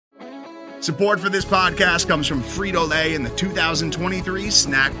Support for this podcast comes from Frito-Lay and the 2023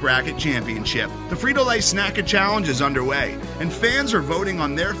 Snack Bracket Championship. The Frito-Lay Snack Challenge is underway, and fans are voting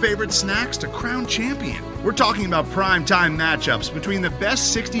on their favorite snacks to crown champion. We're talking about prime-time matchups between the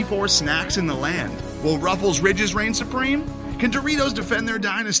best 64 snacks in the land. Will Ruffles Ridges reign supreme? Can Doritos defend their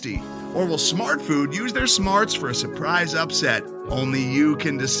dynasty? Or will Smart Food use their smarts for a surprise upset? Only you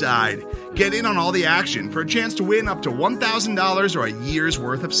can decide. Get in on all the action for a chance to win up to $1,000 or a year's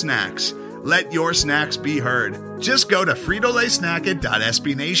worth of snacks. Let your snacks be heard. Just go to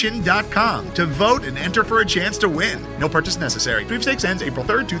fritolaysnacket.sbnation.com to vote and enter for a chance to win. No purchase necessary. Sweepstakes ends April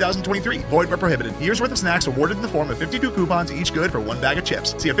 3rd, 2023. Void where prohibited. Year's worth of snacks awarded in the form of 52 coupons, each good for one bag of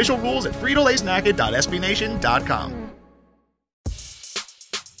chips. See official rules at fritolaysnacket.sbnation.com.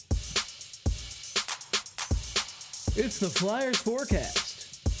 It's the Flyers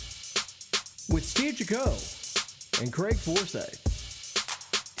Forecast with Steve Jaco and Craig Forsythe.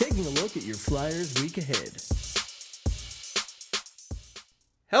 Taking a look at your Flyers week ahead.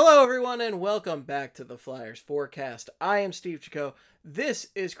 Hello, everyone, and welcome back to the Flyers Forecast. I am Steve Jaco. This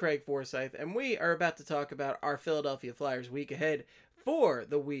is Craig Forsythe, and we are about to talk about our Philadelphia Flyers week ahead for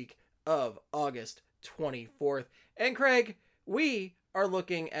the week of August 24th. And Craig, we are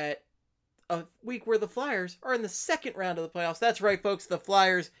looking at a week where the Flyers are in the second round of the playoffs. That's right, folks. The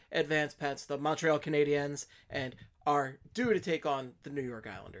Flyers advance past the Montreal Canadiens and are due to take on the New York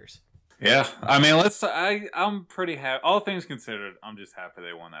Islanders. Yeah, I mean, I'm pretty happy. All things considered, I'm just happy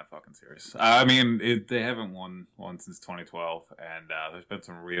they won that fucking series. I mean, they haven't won one since 2012, and there's been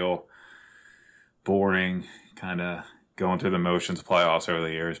some real boring kind of going through the motions playoffs over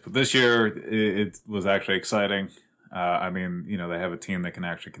the years. But this year, it was actually exciting. I mean, you know, they have a team that can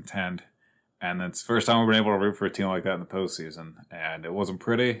actually contend. And it's the first time we've been able to root for a team like that in the postseason. And it wasn't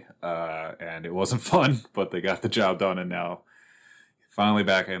pretty, and it wasn't fun, but they got the job done, and now finally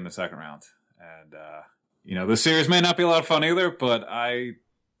back in the second round. And, you know, this series may not be a lot of fun either, but I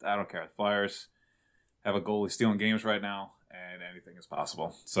don't care. The Flyers have a goalie stealing games right now, and anything is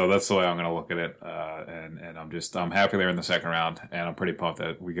possible. So that's the way I'm going to look at it. And I'm happy they're in the second round, and I'm pretty pumped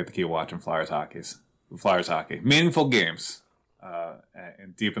that we get to keep watching Flyers hockey. Meaningful games.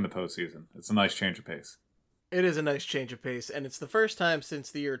 And deep in the postseason. It's a nice change of pace. It is a nice change of pace, and it's the first time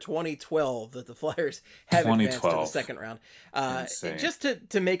since the year 2012 that the Flyers have advanced to the second round. Just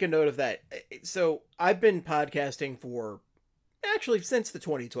to make a note of that, so I've been podcasting for actually since the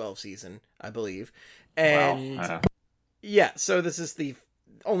 2012 season, I believe. And wow. Yeah, so this is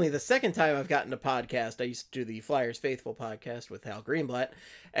only the second time I've gotten a podcast. I used to do the Flyers Faithful podcast with Hal Greenblatt,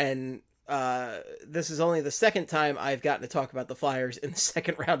 and this is only the second time I've gotten to talk about the Flyers in the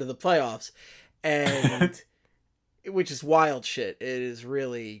second round of the playoffs, and which is wild shit. It is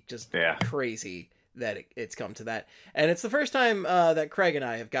really just crazy that it's come to that. And it's the first time that Craig and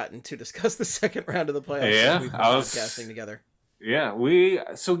I have gotten to discuss the second round of the playoffs. Yeah, we've been podcasting together. Yeah,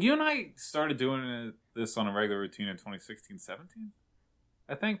 so you and I started doing this on a regular routine in 2016-17.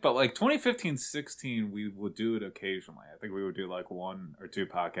 I think, but like 2015-16, we would do it occasionally. I think we would do like 1 or 2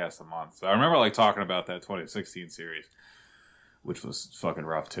 podcasts a month. So I remember like talking about that 2016 series, which was fucking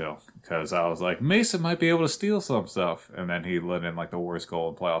rough too, because I was like, Mason might be able to steal some stuff, and then he let in like the worst goal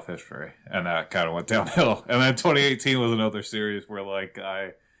in playoff history, and that kind of went downhill. And then 2018 was another series where like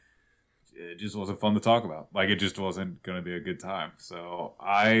it just wasn't fun to talk about. Like it just wasn't going to be a good time. So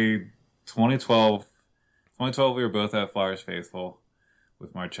 2012 we were both at Flyers Faithful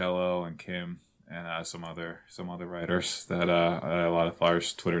with Marcello and Kim and some other writers that a lot of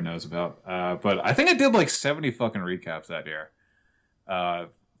Flyers Twitter knows about. But I think I did like 70 fucking recaps that year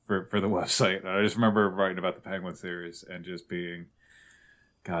for the website. I just remember writing about the Penguin series and just being,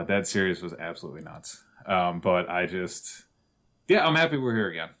 God, that series was absolutely nuts. But I'm happy we're here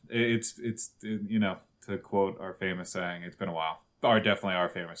again. It's you know, to quote our famous saying, it's been a while. Or definitely our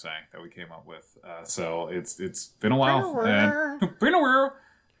famous saying that we came up with. So it's been a while,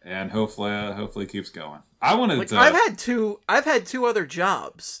 and hopefully it keeps going. I wanted to. I've had two other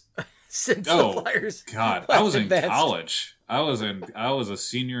jobs since the Flyers. God, I was in college. I was a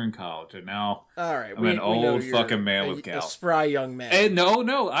senior in college, and now all right, I'm an old fucking man with gout. A spry young man. And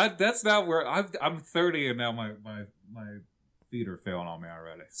no, that's not where I'm 30, and now my feet are failing on me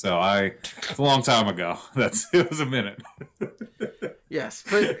already. So it's a long time ago. It was a minute. Yes,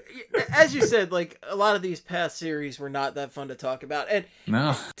 but as you said, like a lot of these past series were not that fun to talk about. And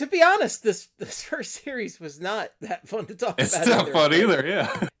no, to be honest, this first series was not that fun to talk about. It's not fun either.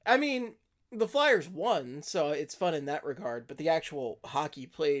 Yeah. I mean, the Flyers won, so it's fun in that regard. But the actual hockey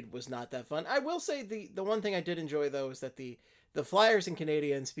played was not that fun. I will say the one thing I did enjoy though is that the the Flyers and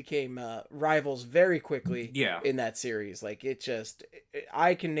Canadiens became rivals very quickly. Yeah. In that series, like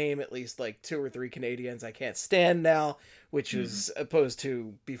I can name at least like 2 or 3 Canadiens I can't stand now, which is opposed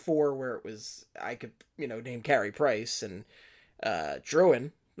to before where it was I could name Carey Price and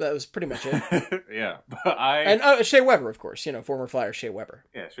Drouin. That was pretty much it. Yeah, but Shea Weber, of course, former Flyer Shea Weber.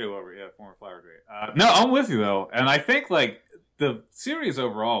 Yeah, Shea Weber, former Flyer great. No, I'm with you though, and I think like the series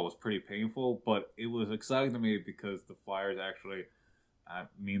overall was pretty painful, but it was exciting to me because the Flyers actually,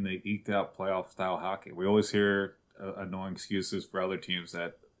 they eked out playoff style hockey. We always hear annoying excuses for other teams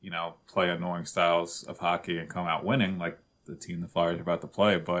that play annoying styles of hockey and come out winning, like the team the Flyers are about to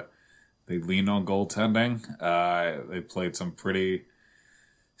play, but they leaned on goaltending. They played some pretty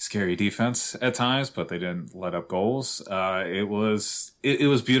scary defense at times, but they didn't let up goals. It was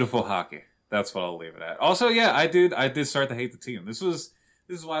beautiful hockey. That's what I'll leave it at. Also, yeah, I did start to hate the team. This is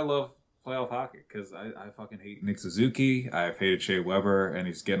why I love playoff hockey, because I fucking hate Nick Suzuki. I've hated Shea Weber, and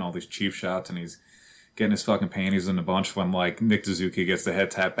he's getting all these cheap shots, and he's getting his fucking panties in a bunch when like Nick Suzuki gets the head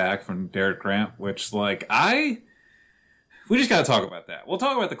tap back from Derek Grant, which like we just gotta talk about that. We'll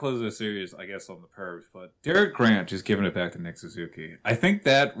talk about the close of the series, I guess, on the Pervs, but Derek Grant just giving it back to Nick Suzuki. I think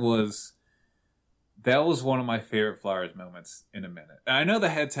that was one of my favorite Flyers moments in a minute. And I know the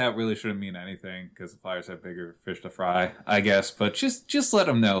head tap really shouldn't mean anything because the Flyers have bigger fish to fry, I guess, but just let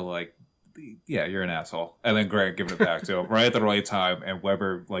them know, like, yeah, you're an asshole. And then Grant giving it back to him right at the right time, and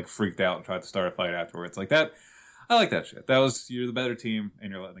Weber like freaked out and tried to start a fight afterwards. Like that, I like that shit. That was, you're the better team,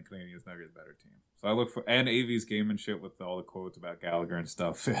 and you're letting the Canadians know you're the better team. So I look for, and AV's game and shit with all the quotes about Gallagher and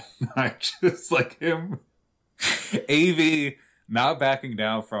stuff. And I just like him, AV not backing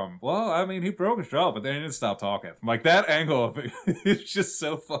down from, well, I mean, he broke his jaw, but then he didn't stop talking. Like that angle of it is just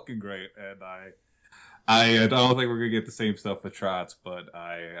so fucking great. And I don't think we're gonna get the same stuff with Trotz, but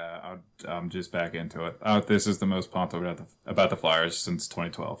I'm just back into it. This is the most pumped about the Flyers since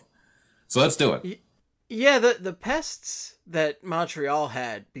 2012. So let's do it. Yeah, the pests that Montreal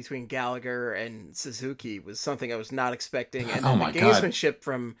had between Gallagher and Suzuki was something I was not expecting, and then the gamesmanship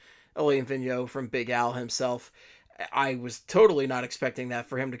from Alain Vigneault, from Big Al himself, I was totally not expecting that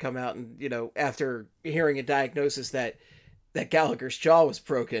for him to come out and, after hearing a diagnosis that Gallagher's jaw was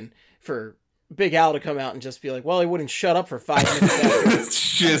broken, for Big Al to come out and just be like, well, he wouldn't shut up for 5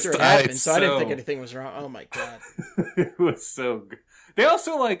 minutes after it happened, so I didn't think anything was wrong. Oh my God. It was so good. They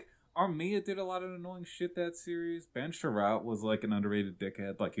also, like, Armia did a lot of annoying shit that series. Ben Sherratt was like an underrated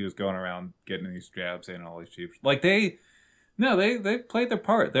dickhead. Like he was going around getting these jabs and all these cheap. Like they played their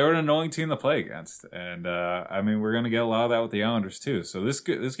part. They were an annoying team to play against, and we're gonna get a lot of that with the Islanders too. So this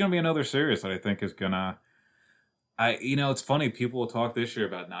is gonna be another series that I think is gonna. It's funny. People will talk this year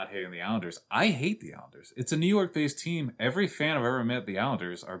about not hating the Islanders. I hate the Islanders. It's a New York-based team. Every fan I've ever met, the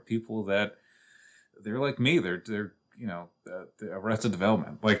Islanders, are people that they're like me. They're the Arrested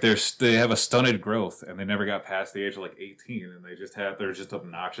Development. Like they have a stunted growth, and they never got past the age of like 18, and they're just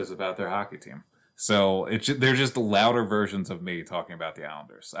obnoxious about their hockey team. So they're just louder versions of me talking about the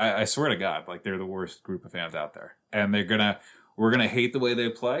Islanders. I swear to God, like they're the worst group of fans out there, and we're gonna hate the way they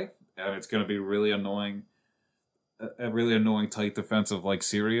play, and it's gonna be really annoying. A really annoying tight defensive like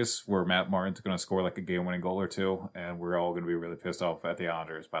series where Matt Martin's going to score like a game-winning goal or two, and we're all going to be really pissed off at the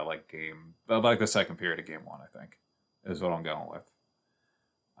Islanders by the second period of game 1, I think, is what I'm going with.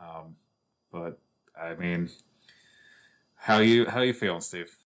 But I mean, how you feeling,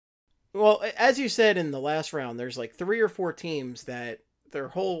 Steve? Well, as you said in the last round, there's like 3 or 4 teams that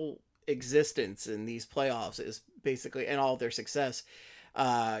their existence in these playoffs is basically, and all of their success,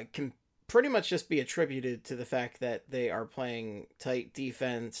 can pretty much just be attributed to the fact that they are playing tight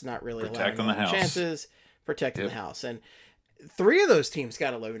defense, not really protecting allowing chances, protecting the house. And 3 of those teams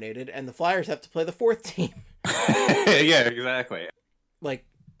got eliminated, and the Flyers have to play the 4th team. Yeah, exactly. Like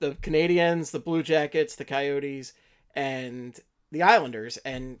the Canadiens, the Blue Jackets, the Coyotes, and the Islanders.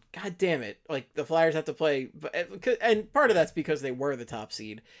 And god damn it, like the Flyers have to play, and part of that's because they were the top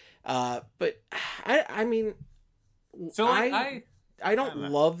seed. But I mean, so I don't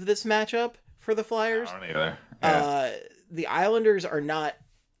love this matchup for the Flyers. I don't either. Yeah. The Islanders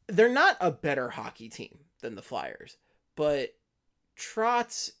they're not a better hockey team than the Flyers, but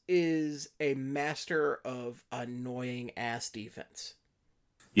Trotz is a master of annoying ass defense.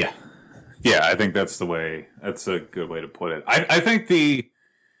 Yeah. Yeah, I think that's a good way to put it. I think the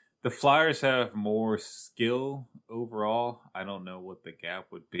Flyers have more skill overall. I don't know what the gap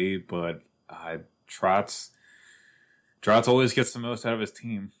would be, but Trotz always gets the most out of his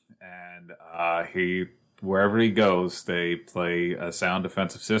team, and he wherever he goes, they play a sound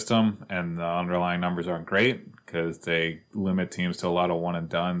defensive system, and the underlying numbers aren't great because they limit teams to a lot of one and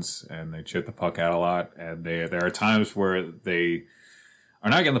dones, and they chip the puck out a lot. And there are times where they are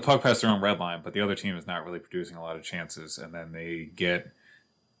not getting the puck past their own red line, but the other team is not really producing a lot of chances, and then it's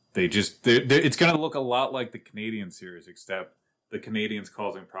going to look a lot like the Canadian series, except the Canadians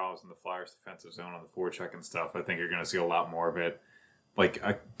causing problems in the Flyers' defensive zone on the forecheck and stuff. I think you're going to see a lot more of it, like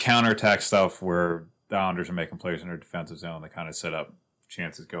a counterattack stuff where the Islanders are making plays in their defensive zone that kind of set up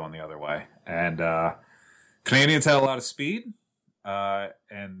chances going the other way. And Canadians had a lot of speed,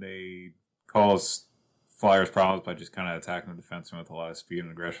 and they caused Flyers problems by just kind of attacking the defenseman with a lot of speed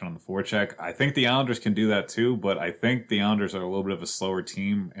and aggression on the forecheck. I think the Islanders can do that too, but I think the Islanders are a little bit of a slower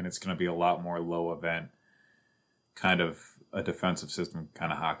team, and it's going to be a lot more low event, kind of a defensive system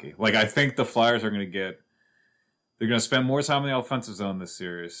kind of hockey. Like, I think the Flyers are going to they're going to spend more time in the offensive zone this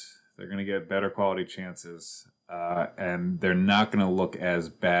series. They're going to get better quality chances, and they're not going to look as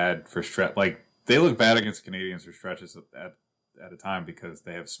bad for stretch. Like, they look bad against Canadians for stretches at a time because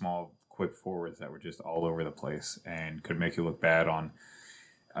they have small, quick forwards that were just all over the place and could make you look bad on,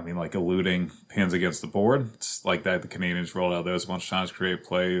 like eluding pins against the board. It's like that. The Canadians rolled out those a bunch of times, create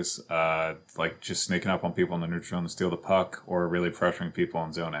plays, like just sneaking up on people in the neutral zone to steal the puck or really pressuring people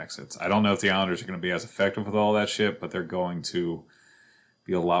on zone exits. I don't know if the Islanders are going to be as effective with all that shit, but they're going to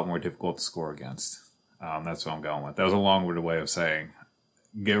be a lot more difficult to score against. That's what I'm going with. That was a long-winded way of saying,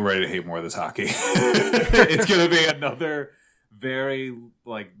 get ready to hate more of this hockey. It's going to be another very,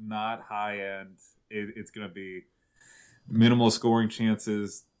 not high-end. It's going to be minimal scoring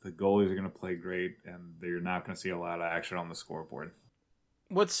chances. The goalies are going to play great, and they're not going to see a lot of action on the scoreboard.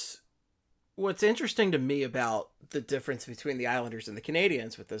 What's interesting to me about the difference between the Islanders and the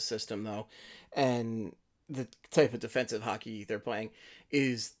Canadians with this system, though, and the type of defensive hockey they're playing,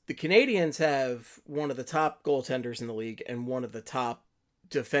 is the Canadians have one of the top goaltenders in the league and one of the top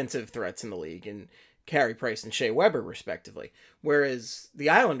defensive threats in the league, and Carey Price and Shea Weber, respectively. Whereas the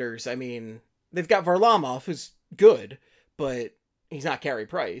Islanders, they've got Varlamov, who's good, but he's not Carey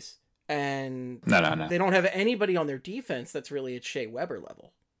Price. And No. They don't have anybody on their defense that's really at Shea Weber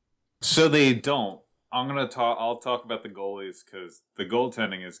level. So they don't. I'll talk about the goalies because the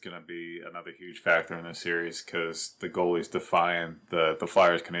goaltending is going to be another huge factor in this series because the goalies define the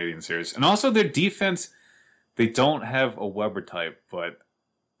Flyers Canadian series. And also their defense, they don't have a Weber type, but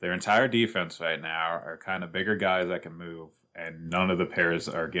their entire defense right now are kind of bigger guys that can move, and none of the pairs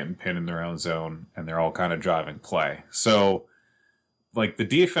are getting pinned in their own zone, and they're all kind of driving play. So, the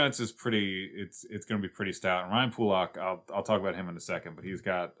defense is it's going to be pretty stout. And Ryan Pulock, I'll talk about him in a second, but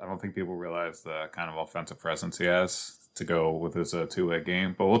I don't think people realize the kind of offensive presence he has to go with his two-way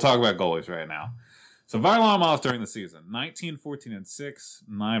game. But we'll talk about goalies right now. So Varlamov during the season, 19-14-6,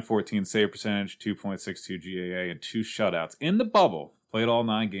 914 save percentage, 2.62 GAA, and 2 shutouts in the bubble. Played all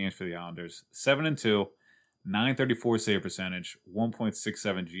 9 games for the Islanders. 7-2, 934 save percentage,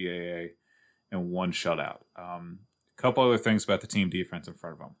 1.67 GAA, and 1 shutout. A couple other things about the team defense in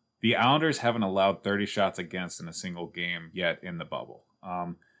front of them. The Islanders haven't allowed 30 shots against in a single game yet in the bubble.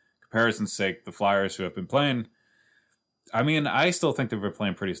 Comparison's sake, the Flyers, who have been playing, I still think they've been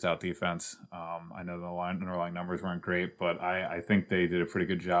playing pretty stout defense. I know the underlying numbers weren't great, but I think they did a pretty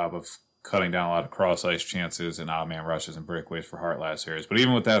good job of cutting down a lot of cross-ice chances and odd-man rushes and breakaways for Hart last series. But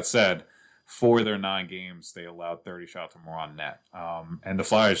even with that said, for their 9 games, they allowed 30 shots or more on net. And the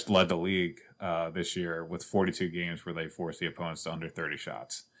Flyers led the league this year with 42 games where they forced the opponents to under 30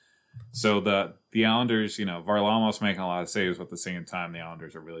 shots. So the Islanders, Varlamov's making a lot of saves, but at the same time, the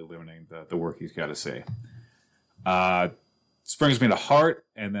Islanders are really limiting the work he's got to say. This brings me to Hart,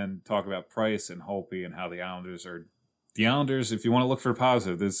 and then talk about Price and Holtby and how the Islanders, if you want to look for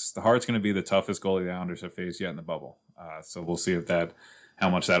positive, the Hart's going to be the toughest goalie the Islanders have faced yet in the bubble. So we'll see how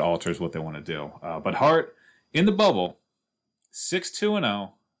much that alters what they want to do. But Hart, in the bubble,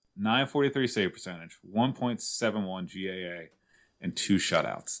 6-2-0, 943 save percentage, 1.71 GAA, and 2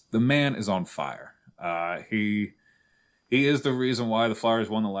 shutouts. The man is on fire. He is the reason why the Flyers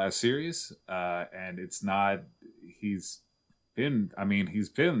won the last series, and it's not. He's been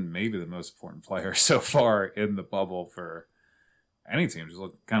maybe the most important player so far in the bubble for any team. Just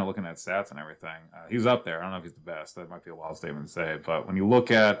kind of looking at stats and everything. He's up there. I don't know if he's the best. That might be a wild statement to say, but when you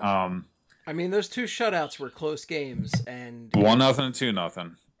look at, those 2 shutouts were close games, and 1-0 and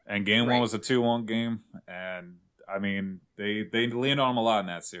 2-0, and game 1 was a 2-1 game, and they leaned on him a lot in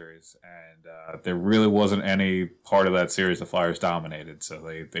that series, and there really wasn't any part of that series the Flyers dominated, so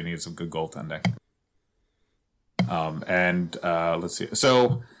they needed some good goaltending. Let's see.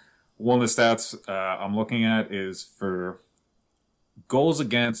 So one of the stats I'm looking at is for goals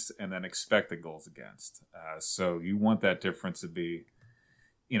against and then expected goals against. So you want that difference to be,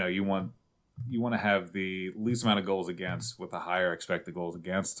 you want to have the least amount of goals against with a higher expected goals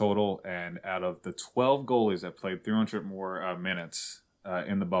against total. And out of the 12 goalies that played 300 more minutes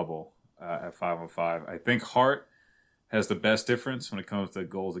in the bubble at 5-on-5, I think Hart has the best difference when it comes to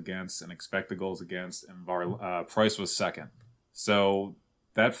goals against and expected goals against, and Price was second. So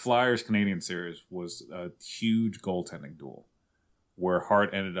that Flyers-Canadian series was a huge goaltending duel where Hart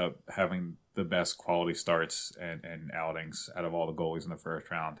ended up having the best quality starts and outings out of all the goalies in the first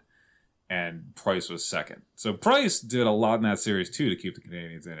round, and Price was second. So Price did a lot in that series, too, to keep the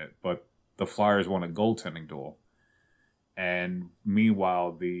Canadians in it, but the Flyers won a goaltending duel. And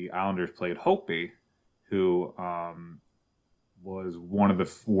meanwhile, the Islanders played Holtby, who was one of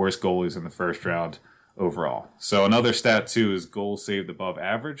the worst goalies in the first round overall. So another stat, too, is goals saved above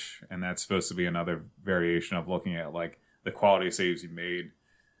average, and that's supposed to be another variation of looking at like the quality of saves you made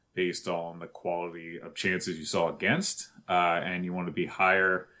based on the quality of chances you saw against, and you want to be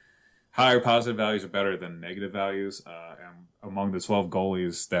higher positive values are better than negative values. And among the 12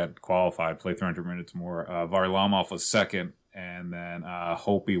 goalies that qualified, played 300 minutes more, Varlamov was second, and then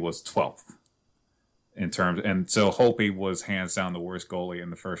Holtby was 12th. And so Holtby was hands down the worst goalie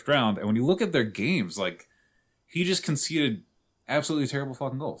in the first round. And when you look at their games, like, he just conceded absolutely terrible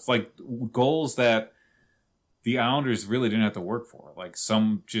fucking goals. Like, goals that the Islanders really didn't have to work for. Like,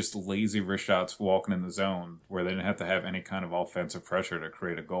 some just lazy wrist shots walking in the zone where they didn't have to have any kind of offensive pressure to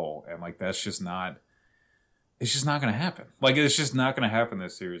create a goal. And, like, it's just not going to happen. Like, it's just not going to happen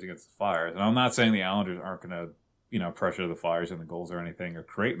this series against the Flyers. And I'm not saying the Islanders aren't going to, pressure the Flyers in the goals or anything, or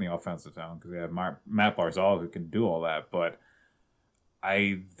create in the offensive zone, because they have Matt Barzal who can do all that. But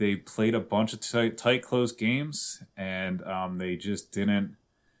they played a bunch of tight, close games, and they just didn't.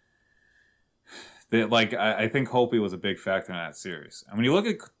 I think Holtby was a big factor in that series. And when you look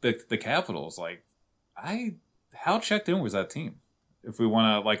at the Capitals, how checked in was that team? If we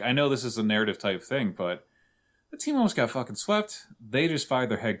want to, I know this is a narrative type thing, but the team almost got fucking swept. They just fired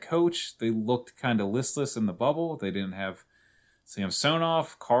their head coach. They looked kind of listless in the bubble. They didn't have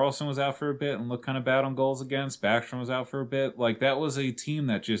Samsonov. Carlson was out for a bit and looked kind of bad on goals against. Backstrom was out for a bit. That was a team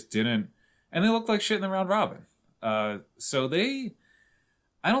that just didn't, and they looked like shit in the round robin. I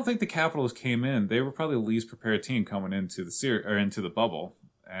don't think the Capitals came in. They were probably the least prepared team coming into the series or into the bubble,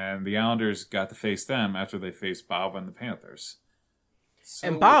 and the Islanders got to face them after they faced Bob and the Panthers. So,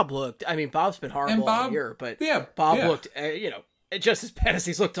 and Bob's been horrible all year, but Bob looked, just as bad as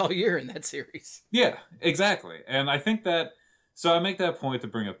he's looked all year in that series. Yeah, exactly. And I think that, so I make that point to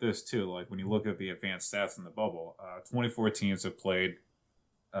bring up this too. Like, when you look at the advanced stats in the bubble, 24 teams have played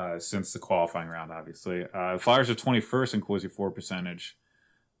since the qualifying round, obviously. Flyers are 21st in Corsi for percentage,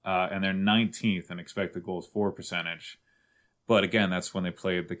 and they're 19th in expected goals for percentage. But again, that's when they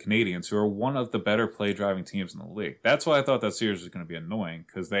played the Canadians, who are one of the better play-driving teams in the league. That's why I thought that series was going to be annoying,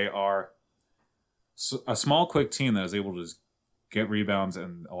 because they are a small, quick team that is able to just get rebounds,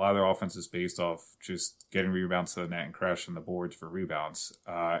 and a lot of their offense is based off just getting rebounds to the net and crashing the boards for rebounds.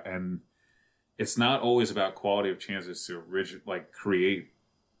 And it's not always about quality of chances to create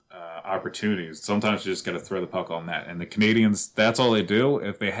opportunities. Sometimes you just got to throw the puck on net. And the Canadians, that's all they do.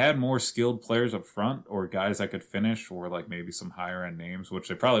 If they had more skilled players up front, or guys that could finish, or maybe some higher end names, which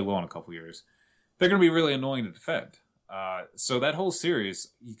they probably will in a couple years, they're going to be really annoying to defend. So that whole series,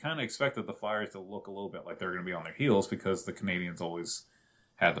 you kind of expected the Flyers to look a little bit like they're going to be on their heels, because the Canadians always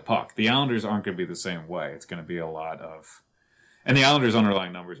had the puck. The Islanders aren't going to be the same way. It's going to be a lot of, and the Islanders'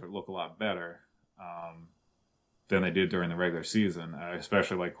 underlying numbers look a lot better than they did during the regular season,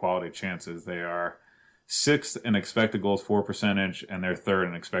 especially quality chances. They are 6th in expected goals for percentage, and they're 3rd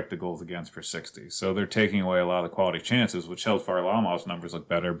in expected goals against per 60. So they're taking away a lot of the quality chances, which helps Varlamov's numbers look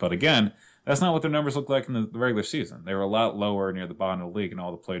better. But again, that's not what their numbers look like in the regular season. They were a lot lower near the bottom of the league in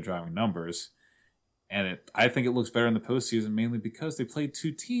all the play-driving numbers. And I think it looks better in the postseason, mainly because they played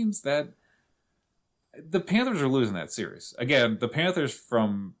two teams that the Panthers are losing that series. Again, the Panthers,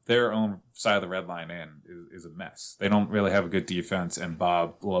 from their own side of the red line in, is a mess. They don't really have a good defense, and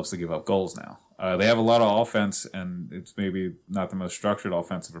Bob loves to give up goals now. They have a lot of offense, and it's maybe not the most structured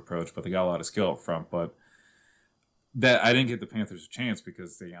offensive approach, but they got a lot of skill up front. But that I didn't give the Panthers a chance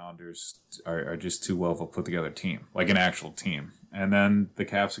because the Islanders are just too well of a put-together team, like an actual team. And then the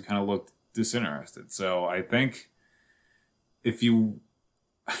Caps have kind of looked disinterested. So I think if you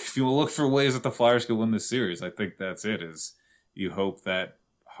look for ways that the Flyers could win this series, I think that's it. Is you hope that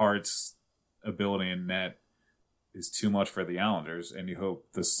Hart's ability in net is too much for the Islanders, and you hope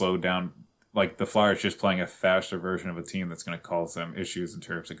the slow down, the Flyers just playing a faster version of a team that's going to cause them issues in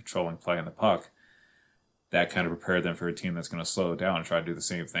terms of controlling play in the puck, that kind of prepared them for a team that's going to slow down and try to do the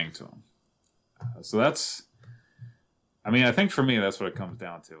same thing to them. So that's, I think for me, that's what it comes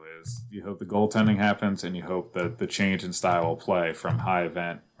down to is you hope the goaltending happens and you hope that the change in style of play from high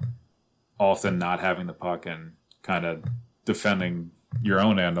event, often not having the puck and kind of defending your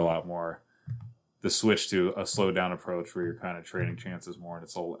own end a lot more, the switch to a slow down approach where you're kind of trading chances more and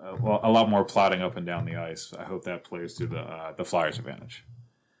it's a lot more plotting up and down the ice. I hope that plays to the Flyers' advantage.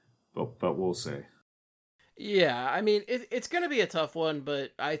 But we'll see. Yeah, I mean, it's going to be a tough one,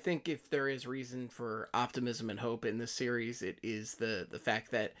 but I think if there is reason for optimism and hope in this series, it is the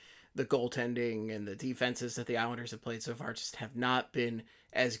fact that the goaltending and the defenses that the Islanders have played so far just have not been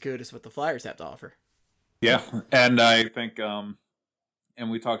as good as what the Flyers have to offer. Yeah, and I think, and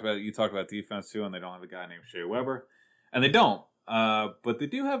you talked about defense too, and they don't have a guy named Shea Weber, and they don't, but they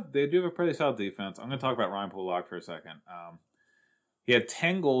do have a pretty solid defense. I'm going to talk about Ryan Pulock for a second. He had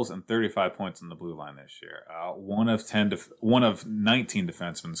 10 goals and 35 points on the blue line this year. One of 19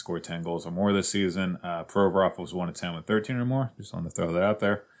 defensemen scored 10 goals or more this season. Provorov was 1 of 10 with 13 or more. Just wanted to throw that out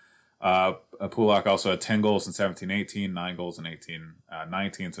there. Pulock also had 10 goals in 17-18, 9 goals in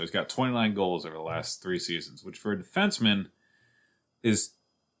 18-19. So he's got 29 goals over the last 3 seasons, which for a defenseman is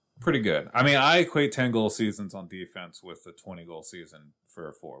pretty good. I mean, I equate 10-goal seasons on defense with a 20-goal season for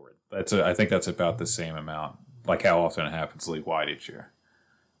a forward. I think that's about the same amount, like how often it happens league-wide each year.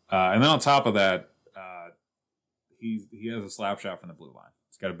 And then on top of that, he has a slap shot from the blue line.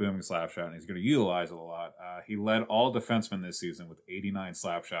 He's got a booming slap shot, and he's going to utilize it a lot. He led all defensemen this season with 89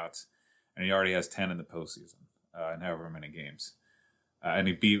 slap shots, and he already has 10 in the postseason in however many games. And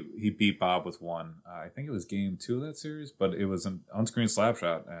he beat Bob with one. I think it was game 2 of that series, but it was an unscreened slap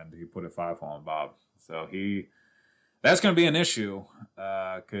shot, and he put a 5-hole on Bob. So that's going to be an issue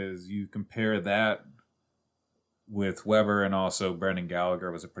because you compare that with Weber, and also Brendan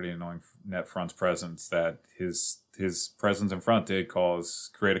Gallagher was a pretty annoying net front presence. That his presence in front did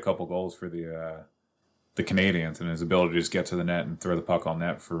create a couple goals for the Canadians, and his ability to just get to the net and throw the puck on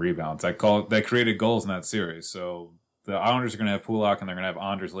net for rebounds. That created goals in that series. So the Islanders are going to have Pulock, and they're going to have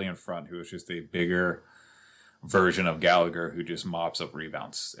Anders Lee in front, who is just a bigger version of Gallagher, who just mops up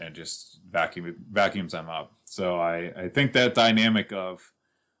rebounds and just vacuums them up. So I think that dynamic of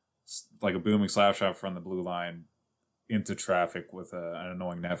like a booming slap shot from the blue line into traffic with an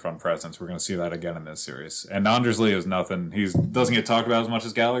annoying net front presence, we're going to see that again in this series. And Anders Lee is nothing. He doesn't get talked about as much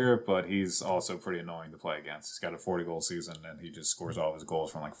as Gallagher, but he's also pretty annoying to play against. He's got a 40-goal season, and he just scores all of his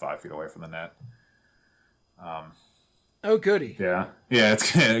goals from like 5 feet away from the net. Oh, goody. Yeah,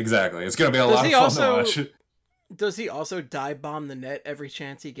 exactly. It's going to be a lot of fun to watch. Does he also dive bomb the net every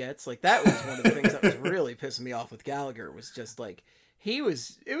chance he gets? Like, that was one of the things that was really pissing me off with Gallagher, was just like, it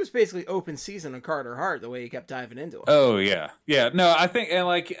was basically open season on Carter Hart, the way he kept diving into it. Oh, yeah. Yeah, no, I think, and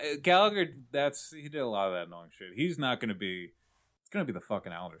like, Gallagher, he did a lot of that annoying shit. He's not going to be, it's going to be the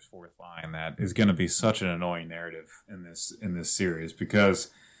fucking Islanders' fourth line that is going to be such an annoying narrative in this series,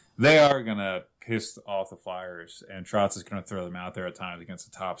 because they are going to piss off the Flyers, and Trotz is going to throw them out there at times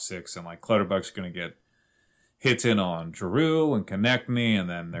against the top 6, and like, Clutterbuck's going to get hits in on Giroux and Konechny, and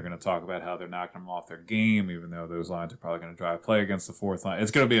then they're going to talk about how they're knocking them off their game, even though those lines are probably going to drive play against the fourth line. It's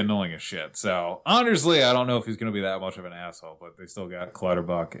going to be annoying as shit. So, Anders Lee, I don't know if he's going to be that much of an asshole, but they still got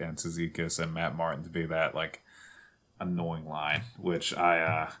Clutterbuck and Cizikas and Matt Martin to be that, like, annoying line, which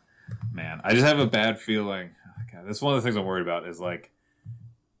I just have a bad feeling. God, that's one of the things I'm worried about is, like,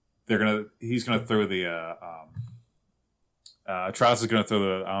 he's going to throw Trotz is going to throw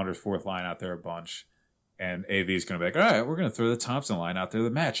the Islanders' fourth line out there a bunch. And AV is going to be like, all right, we're going to throw the Thompson line out there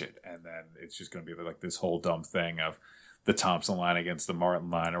to match it. And then it's just going to be like this whole dumb thing of the Thompson line against the Martin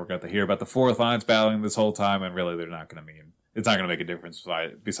line. And we're going to hear about the fourth lines battling this whole time. And really, it's not going to make a difference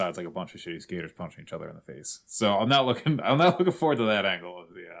besides like a bunch of shitty skaters punching each other in the face. So I'm not looking forward to that angle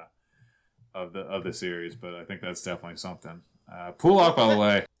of the series. But I think that's definitely something. Pulock, by the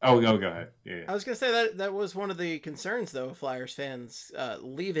way. Oh, go ahead. Yeah. I was going to say that was one of the concerns, though, Flyers fans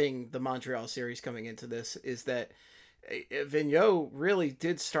leaving the Montreal series coming into this, is that Vigneault really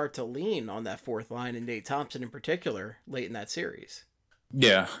did start to lean on that fourth line, and Nate Thompson in particular, late in that series.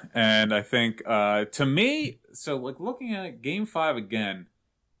 Yeah, and I think, to me, so like looking at it, Game 5 again,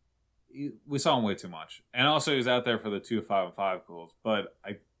 we saw him way too much. And also he was out there for the 2 5-5 goals, but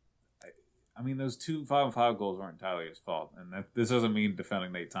I mean, those 2 5-5 goals weren't entirely his fault. And this doesn't mean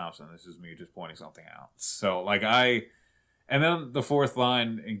defending Nate Thompson. This is me just pointing something out. So, like, and then the fourth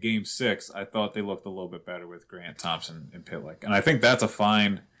line in Game 6, I thought they looked a little bit better with Grant, Thompson, and Pitlick. And I think that's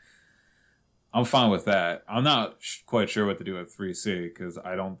I'm fine with that. I'm not quite sure what to do at 3C, because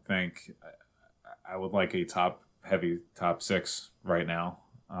I don't think I would like a top-heavy top 6 right now.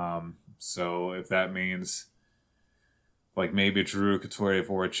 So if that means like maybe Drew, Couturier,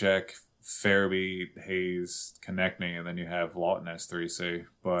 Voracek, Farabee, Hayes, Konechny, and then you have Lawton as 3C.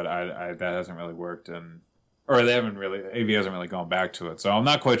 But I that hasn't really worked, or they haven't really. AV hasn't really gone back to it. So I'm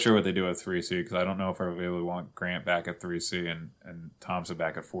not quite sure what they do at 3C because I don't know if I really want Grant back at 3C and Thompson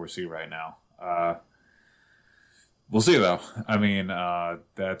back at 4C right now. We'll see though. I mean,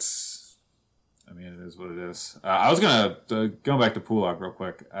 it is what it is. I was going back to Pulock real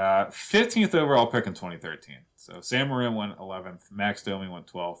quick. 15th overall pick in 2013. So Sam Marin went 11th, Max Domi went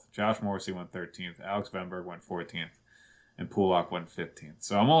 12th, Josh Morrissey went 13th, Alex Venberg went 14th, and Pulock went 15th.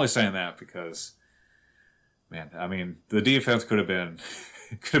 So I'm only saying that because, man, I mean, the defense could have been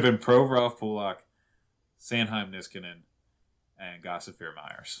Provorov, Pulock, Sanheim, Niskanen, and Gossifir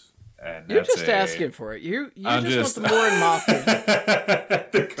Myers. And you're just asking for it. You just want the Moore and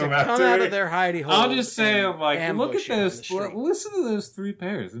Moffat to come out of their hidey hole. I'm just saying, like, look at this. Listen to those three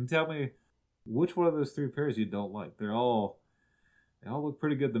pairs and tell me which one of those three pairs you don't like. They all look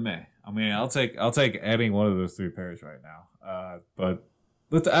pretty good to me. I mean, I'll take any one of those three pairs right now. But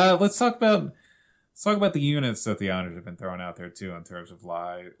let's talk about the units that the Islanders have been throwing out there too in terms of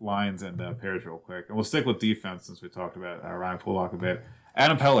lines and pairs real quick. And we'll stick with defense since we talked about Ryan Pulock a bit.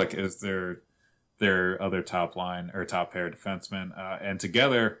 Adam Pelech is their other top line or top pair defenseman, and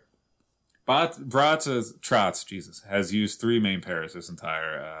together, Trotz has used three main pairs this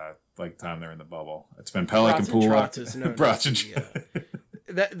entire time they're in the bubble. It's been Pelech and Pulock.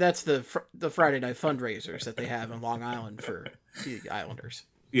 That's the Friday night fundraisers that they have in Long Island for the Islanders.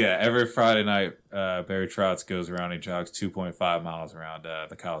 Yeah, every Friday night, Barry Trotz goes around. He jogs 2.5 miles around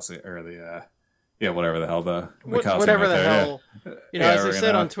the Coliseum or the. Yeah, whatever the hell the whatever the hell. As I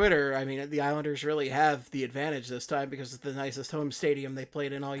said on Twitter, I mean, the Islanders really have the advantage this time because it's the nicest home stadium they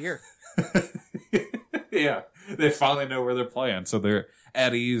played in all year. Yeah, they finally know where they're playing, so they're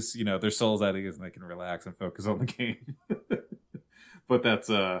at ease. Their soul's at ease, and they can relax and focus on the game. But that's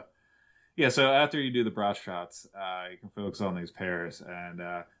So after you do the broad shots, you can focus on these pairs, and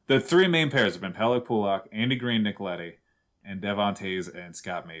the three main pairs have been Pelech, Pulock, Andy Green, Nick Leddy, and Devon Toews and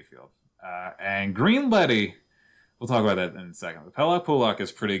Scott Mayfield. And Green Leddy, we'll talk about that in a second. But Pelech Pulock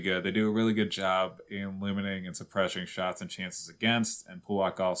is pretty good. They do a really good job in limiting and suppressing shots and chances against. And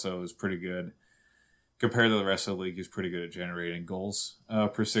Pulock also is pretty good. Compared to the rest of the league, he's pretty good at generating goals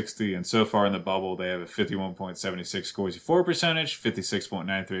per 60. And so far in the bubble, they have a 51.76 Corsi for percentage,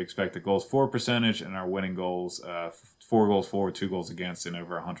 56.93 expected goals for percentage, and are winning goals 4 goals for, 2 goals against in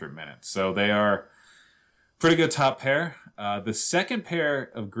over 100 minutes. So they are pretty good top pair. The second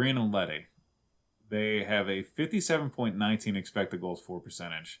pair of Green and Leddy, they have a 57.19 expected goals for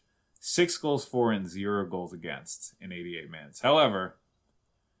percentage, 6 goals for and 0 goals against in 88 minutes. However,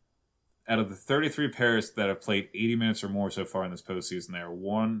 out of the 33 pairs that have played 80 minutes or more so far in this postseason, they are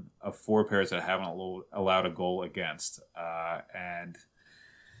one of 4 pairs that haven't allowed a goal against. And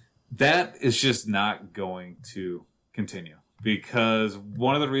that is just not going to continue. Because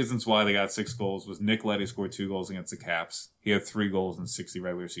one of the reasons why they got 6 goals was Nick Leddy scored 2 goals against the Caps. He had 3 goals in 60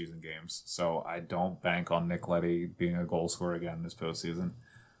 regular season games. So I don't bank on Nick Leddy being a goal scorer again this postseason.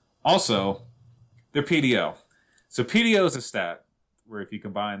 Also, their PDO. So PDO is a stat where if you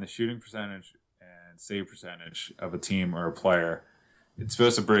combine the shooting percentage and save percentage of a team or a player, it's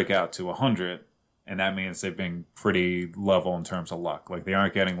supposed to break out to 100. And that means they've been pretty level in terms of luck. Like, they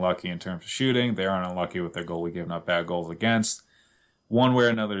aren't getting lucky in terms of shooting. They aren't unlucky with their goalie giving up bad goals against. One way or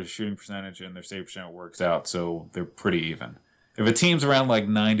another, their shooting percentage and their save percent works out, so they're pretty even. If a team's around like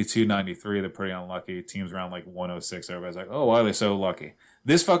 92, 93, they're pretty unlucky. Teams around like 106, everybody's like, oh, why are they so lucky?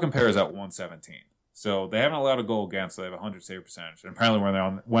 This fucking pair is at 117. So they haven't allowed a goal against, so they have 100 save percentage. And apparently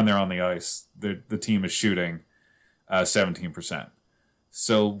when they're on the ice, the team is shooting 17%.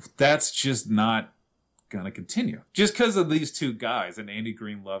 So that's just not going to continue. Just because of these two guys, and Andy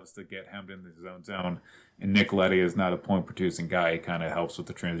Green loves to get hemmed into his own zone, and Nick Leddy is not a point-producing guy. He kind of helps with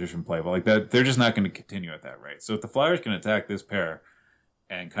the transition play. But like that, they're just not going to continue at that rate. So if the Flyers can attack this pair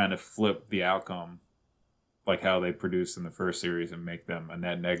and kind of flip the outcome like how they produced in the first series and make them a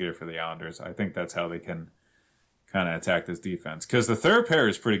net negative for the Islanders, I think that's how they can kind of attack this defense. Because the third pair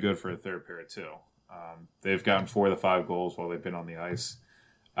is pretty good for a third pair, too. They've gotten 4 of the 5 goals while they've been on the ice.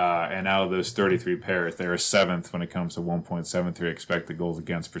 And out of those 33 pairs, they are 7th when it comes to 1.73 expected goals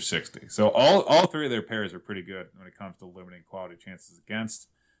against per 60. So all 3 of their pairs are pretty good when it comes to limiting quality chances against.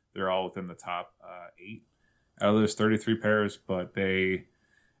 They're all within the top 8 out of those 33 pairs, but they're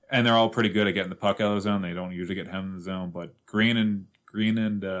all pretty good at getting the puck out of the zone. They don't usually get hemmed in the zone, but Green and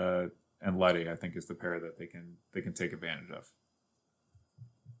Leddy, I think, is the pair that they can take advantage of.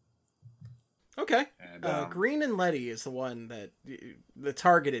 Okay. And Green and Letty is the one that the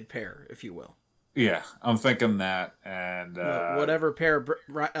targeted pair, if you will. Yeah, I'm thinking that, and whatever pair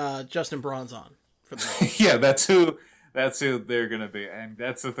Justin Braun's on for the yeah, that's who they're gonna be, and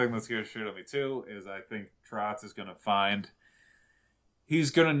that's the thing that's gonna shoot at me too. Is I think Trotz is gonna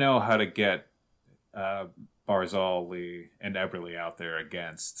he's gonna know how to get Barzal, Lee, and Eberle out there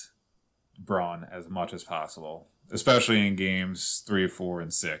against Braun as much as possible, especially in games 3, 4,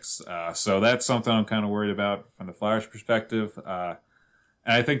 and 6. So that's something I'm kind of worried about from the Flyers' perspective.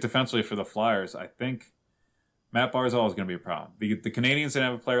 And I think defensively for the Flyers, I think Matt Barzal is going to be a problem. The Canadians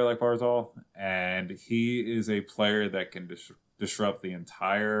didn't have a player like Barzal, and he is a player that can disrupt the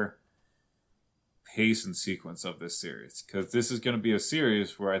entire pace and sequence of this series. Because this is going to be a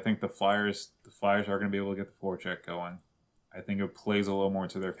series where I think the Flyers are going to be able to get the forecheck going. I think it plays a little more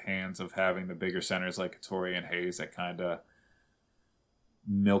into their hands of having the bigger centers like Couturier and Hayes that kind of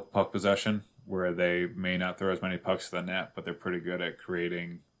milk puck possession, where they may not throw as many pucks to the net, but they're pretty good at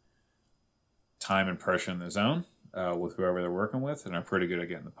creating time and pressure in the zone with whoever they're working with, and are pretty good at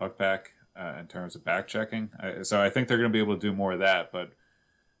getting the puck back in terms of back checking. So I think they're going to be able to do more of that, but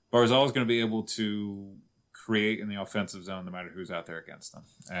Barzal is going to be able to create in the offensive zone no matter who's out there against them.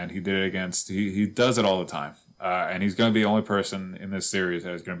 And he did it against, he does it all the time. And he's going to be the only person in this series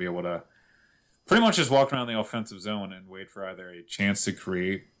that is going to be able to pretty much just walk around the offensive zone and wait for either a chance to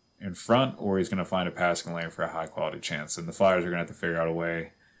create in front, or he's going to find a passing lane for a high-quality chance. And the Flyers are going to have to figure out a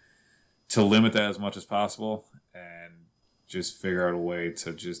way to limit that as much as possible and just figure out a way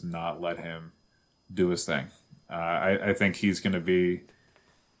to just not let him do his thing. I think he's the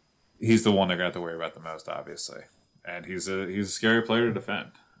one they're going to have to worry about the most, obviously. And he's a scary player to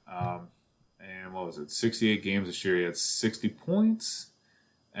defend. And what was it? 68 games this year. He had 60 points.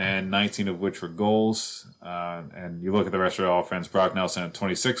 And 19 of which were goals. And you look at the rest of the offense, Brock Nelson had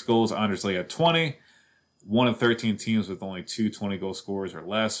 26 goals, Anders Lee had 20. One of 13 teams with only 2 20-goal scorers or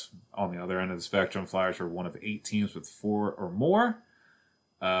less. On the other end of the spectrum, Flyers were one of 8 teams with 4 or more.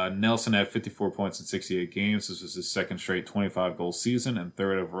 Nelson had 54 points in 68 games. This was his second straight 25-goal season and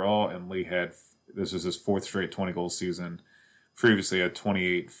third overall. And Lee this was his fourth straight 20-goal season. Previously had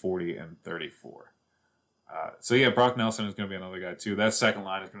 28, 40, and 34. So yeah, Brock Nelson is going to be another guy too. That second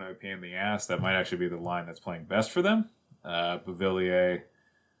line is going to be a pain in the ass. That might actually be the line that's playing best for them. Beauvillier,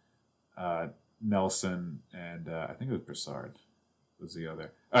 Nelson, and I think it was Brassard was the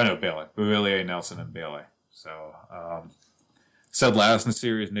other. Oh no, Bailey. Beauvillier, Nelson, and Bailey. So said last in the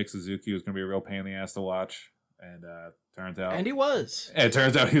series, Nick Suzuki was going to be a real pain in the ass to watch, and turns out, and he was. It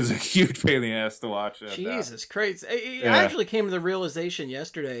turns out he was a huge pain in the ass to watch. And, Jesus Christ! I actually came to the realization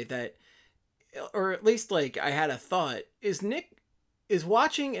yesterday that, or at least like I had a thought, is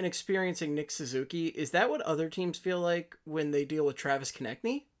watching and experiencing Nick Suzuki, is that what other teams feel like when they deal with Travis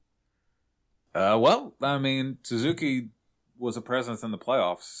Konechny? Well, I mean, Suzuki was a presence in the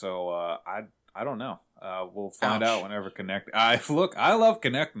playoffs, so I don't know. We'll find out whenever Konechny. I love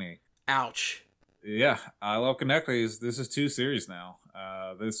Konechny. Ouch. Yeah, I love Konechny. This is 2 series now.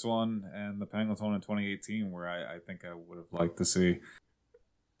 This one and the Penguins one in 2018, where I think I would have liked to see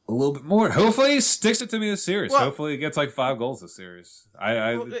a little bit more. Hopefully he sticks it to me this series. Well, hopefully he gets like 5 goals this series.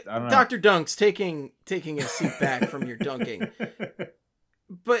 I don't know. Dr. Dunk's taking a seat back from your dunking.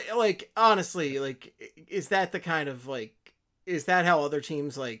 But like honestly, like is that the kind of like, is that how other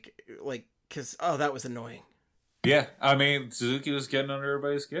teams like cuz that was annoying. Yeah, I mean Suzuki was getting under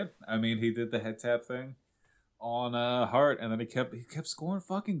everybody's skin. I mean he did the head tap thing on Hart, and then he kept scoring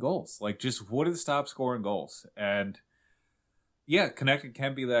fucking goals. Like just wouldn't stop scoring goals. And yeah, Konechny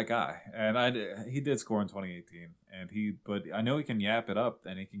can be that guy, and he did score in 2018, but I know he can yap it up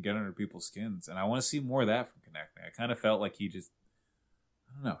and he can get under people's skins, and I want to see more of that from Konechny. I kind of felt like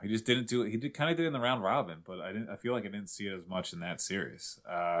I don't know, he just didn't do it. He kind of did it in the round robin, but I feel like I didn't see it as much in that series.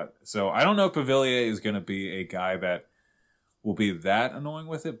 So I don't know if Beauvillier is going to be a guy that will be that annoying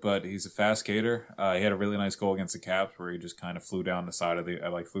with it, but he's a fast skater. He had a really nice goal against the Caps where he just kind of flew down the side of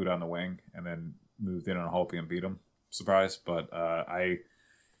flew down the wing and then moved in on Holtby and beat him. Surprise, but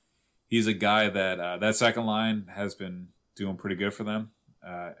he's a guy that second line has been doing pretty good for them,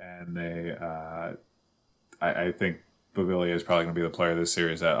 and they I think Beauvillier is probably going to be the player of this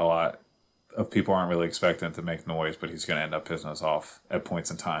series that a lot of people aren't really expecting to make noise, but he's going to end up pissing us off at points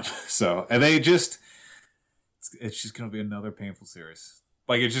in time. So, and it's just going to be another painful series.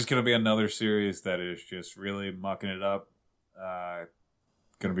 Like it's just going to be another series that is just really mucking it up.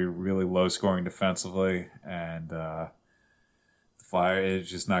 Going to be really low scoring defensively, and the Flyers, it's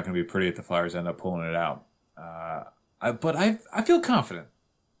just not going to be pretty if the Flyers end up pulling it out. But I feel confident,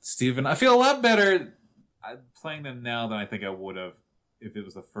 Steven. I feel a lot better playing them now than I think I would have if it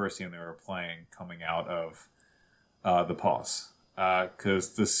was the first game they were playing coming out of the pause.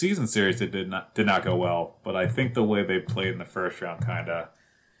 Because the season series did not go well, but I think the way they played in the first round kind of,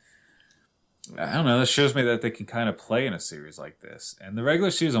 I don't know, that shows me that they can kind of play in a series like this. And the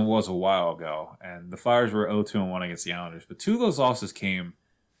regular season was a while ago, and the Flyers were 0-2-1 against the Islanders, but 2 of those losses came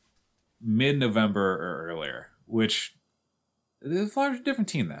mid-November or earlier, which the Flyers were a different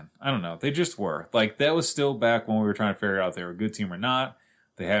team then. I don't know. They just were. Like, that was still back when we were trying to figure out if they were a good team or not.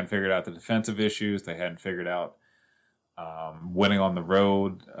 They hadn't figured out the defensive issues. They hadn't figured out winning on the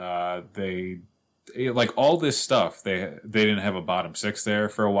road. Like all this stuff, they didn't have a bottom 6 there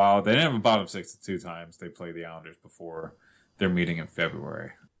for a while. They didn't have a bottom 6 the 2 times they played the Islanders before their meeting in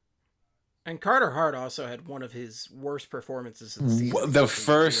February. And Carter Hart also had one of his worst performances of the season. The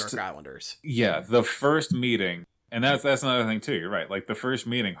first New York Islanders. Yeah, the first meeting, and that's another thing too. You're right. Like the first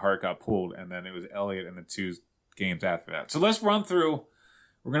meeting, Hart got pulled, and then it was Elliott in the 2 games after that. So let's run through.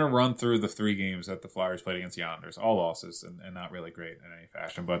 We're going to run through the 3 games that the Flyers played against the Islanders, all losses and not really great in any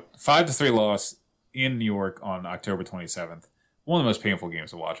fashion, but 5-3 loss in New York on October 27th. One of the most painful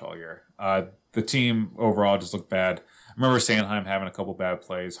games to watch all year. The team overall just looked bad. I remember Sanheim having a couple bad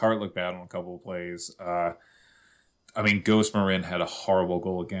plays. Hart looked bad on a couple of plays. Ghost Marin had a horrible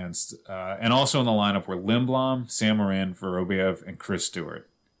goal against. And also in the lineup were Lindblom, Sam Marin, Vorobiev, and Chris Stewart.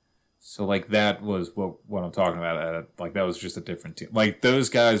 So, like, that was what I'm talking about. Like, that was just a different team. Like, those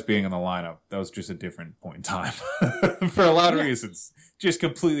guys being in the lineup, that was just a different point in time. For a lot of reasons. Just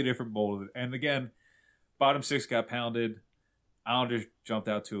completely different mold. And, again, bottom 6 got pounded. Islanders jumped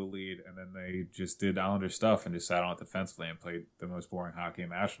out to a lead, and then they just did Islander stuff and just sat on it defensively and played the most boring hockey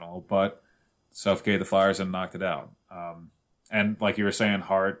imaginable. But suffocated the Flyers and knocked it out. And, like you were saying,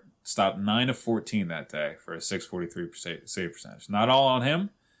 Hart stopped 9 of 14 that day for a .643 save percentage. Not all on him.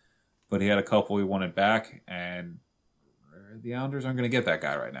 But he had a couple he wanted back, and the Islanders aren't going to get that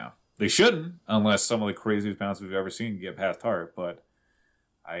guy right now. They shouldn't, unless some of the craziest bounces we've ever seen get past Hart, but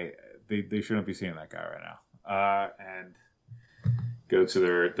they shouldn't be seeing that guy right now. And go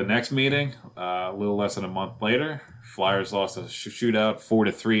to the next meeting, a little less than a month later. Flyers lost a shootout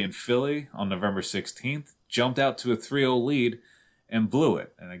 4-3 in Philly on November 16th, jumped out to a 3-0 lead, and blew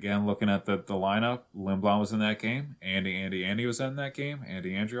it. And again, looking at the lineup, Lindblom was in that game. Andy was in that game.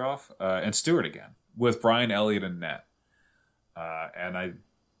 Andy Andrioff. And Stewart again, with Brian Elliott in net.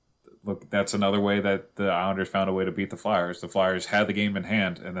 That's another way that the Islanders found a way to beat the Flyers. The Flyers had the game in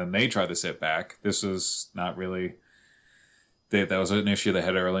hand, and then they tried to sit back. This was not really... That was an issue they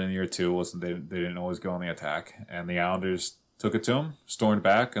had early in year 2. They didn't always go on the attack. And the Islanders took it to them, stormed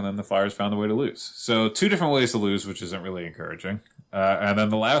back, and then the Flyers found a way to lose. So 2 different ways to lose, which isn't really encouraging. And then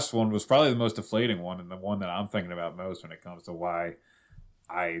the last one was probably the most deflating one, and the one that I'm thinking about most when it comes to why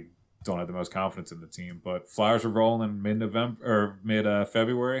I don't have the most confidence in the team. But Flyers were rolling in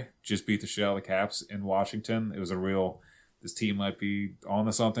mid-February, just beat the shit out of the Caps in Washington. It was a real, this team might be on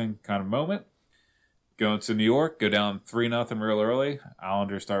to something kind of moment. Going to New York, go down 3-0 real early.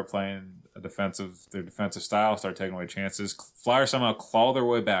 Islanders start playing their defensive style, start taking away chances. Flyers somehow claw their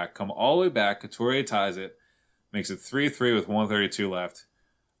way back, come all the way back. Couturier ties it. Makes it 3-3 with 1:32 left.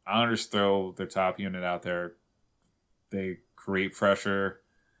 Islanders throw their top unit out there. They create pressure,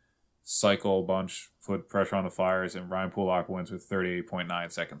 cycle a bunch, put pressure on the Flyers, and Ryan Pulock wins with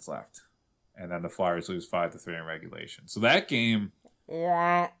 38.9 seconds left. And then the Flyers lose 5-3 in regulation. So that game...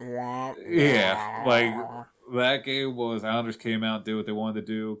 Yeah, like, that game was Islanders came out, did what they wanted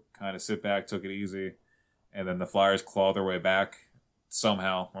to do, kind of sit back, took it easy, and then the Flyers clawed their way back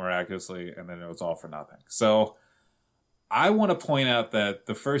somehow, miraculously, and then it was all for nothing. So I want to point out that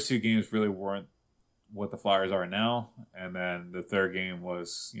the first 2 games really weren't what the Flyers are now, and then the third game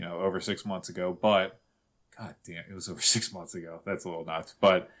was, over 6 months ago, but god damn, it was over 6 months ago. That's a little nuts,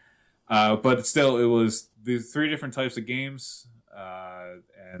 but still, it was the 3 different types of games,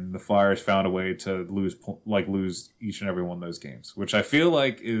 and the Flyers found a way to lose each and every one of those games, which I feel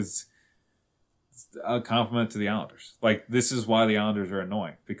like is a compliment to the Islanders. Like, this is why the Islanders are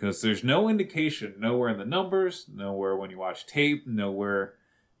annoying, because there's no indication, nowhere in the numbers, nowhere when you watch tape, nowhere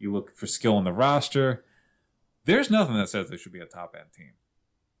you look for skill in the roster. There's nothing that says they should be a top-end team.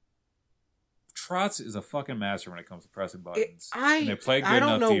 Trotz is a fucking master when it comes to pressing buttons. And they play good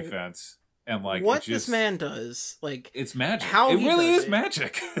enough defense. And what this man does, it's magic. How it really is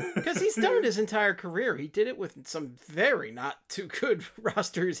magic. Because he's done it his entire career. He did it with some very not too good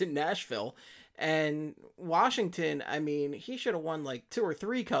rosters in Nashville. And Washington, he should have won 2 or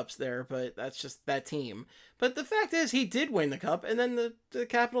 3 cups there, but that's just that team. But the fact is, he did win the cup, and then the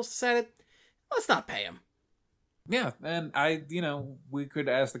Capitals decided, let's not pay him. Yeah, and we could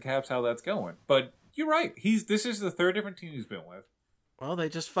ask the Caps how that's going. But you're right. This is the 3rd different team he's been with. Well, they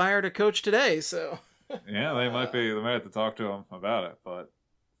just fired a coach today, so Yeah, they might have to talk to him about it, but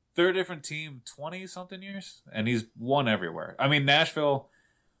they're a different team 20-something years, and he's won everywhere. I mean, Nashville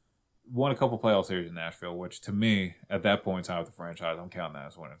won a couple playoff series in Nashville, which to me, at that point in time with the franchise, I'm counting that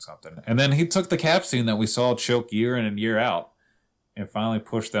as winning something. And then he took the Caps team that we saw choke year in and year out and finally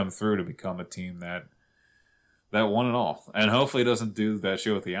pushed them through to become a team that won it all. And hopefully he doesn't do that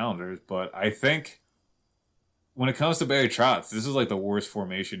shit with the Islanders, but I think when it comes to Barry Trotz, this is like the worst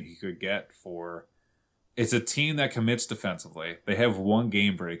formation he could get for... It's a team that commits defensively. They have one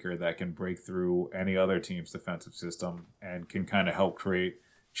game breaker that can break through any other team's defensive system and can kind of help create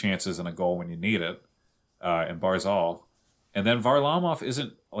chances and a goal when you need it, and Barzal. And then Varlamov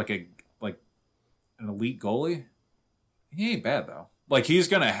isn't like an elite goalie. He ain't bad though. Like he's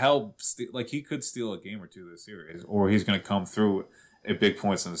gonna help. He could steal a game or two this series, or he's gonna come through at big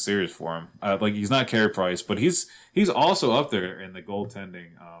points in the series for him. He's not Carey Price, but he's also up there in the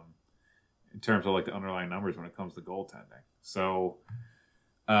goaltending in terms of like the underlying numbers when it comes to goaltending. So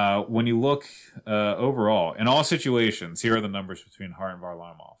when you look overall in all situations, here are the numbers between Hart and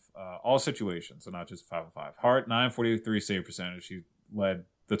Varlamov. All situations, so not just 5-5. Hart, .943 save percentage. He led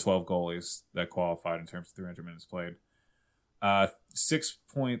the 12 goalies that qualified in terms of 300 minutes played.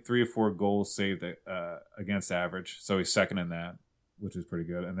 6.34 goals saved against average, so he's second in that, which is pretty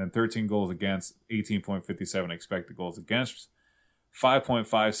good. And then 13 goals against, 18.57 expected goals against.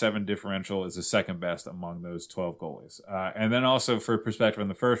 5.57 differential is the second best among those 12 goalies. And then also for perspective in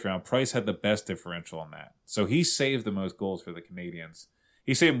the first round, Price had the best differential in that. So he saved the most goals for the Canadiens.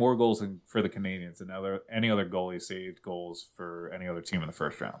 He saved more goals for the Canadiens than any other goalie saved goals for any other team in the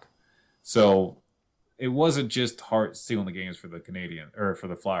first round. So it wasn't just Hart stealing the games for the for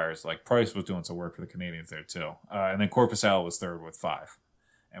the Flyers. Like Price was doing some work for the Canadiens there too. And then Korpisalo was third with 5.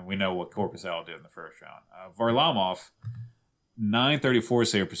 And we know what Korpisalo did in the first round. Varlamov, .934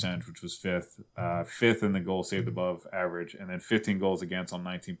 save percentage, which was fifth in the goals saved above average, and then 15 goals against on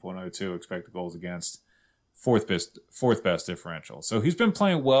 19.02 expected goals against, fourth best differential. So he's been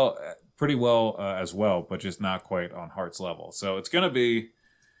playing pretty well as well, but just not quite on Hart's level. So it's gonna be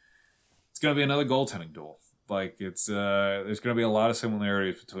another goaltending duel. Like there's gonna be a lot of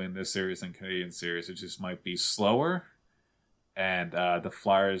similarities between this series and Canadian series. It just might be slower. And the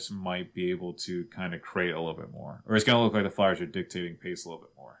Flyers might be able to kind of create a little bit more. Or it's going to look like the Flyers are dictating pace a little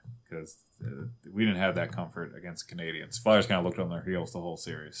bit more. Because we didn't have that comfort against the Canadians. Flyers kind of looked on their heels the whole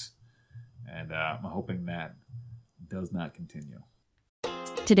series. And I'm hoping that does not continue.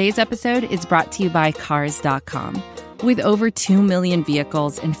 Today's episode is brought to you by Cars.com. With over 2 million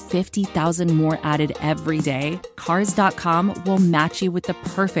vehicles and 50,000 more added every day, Cars.com will match you with the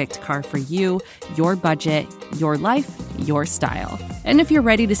perfect car for you, your budget, your life, your style. And if you're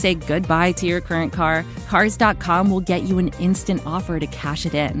ready to say goodbye to your current car, Cars.com will get you an instant offer to cash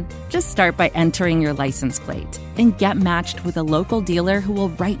it in. Just start by entering your license plate and get matched with a local dealer who will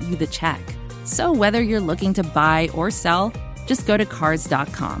write you the check. So whether you're looking to buy or sell, just go to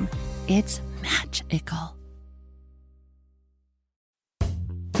Cars.com. It's magical.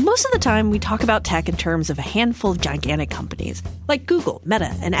 Most of the time, we talk about tech in terms of a handful of gigantic companies, like Google,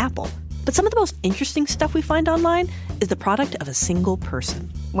 Meta, and Apple. But some of the most interesting stuff we find online is the product of a single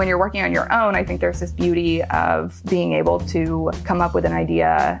person. When you're working on your own, I think there's this beauty of being able to come up with an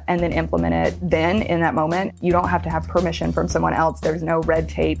idea and then implement it then in that moment. You don't have to have permission from someone else. There's no red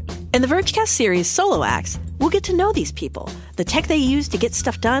tape. In the Vergecast series Solo Acts, we'll get to know these people, the tech they use to get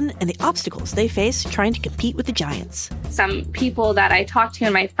stuff done, and the obstacles they face trying to compete with the giants. Some people that I talk to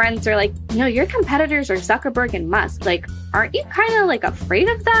and my friends are like, your competitors are Zuckerberg and Musk. Like, aren't you kind of like afraid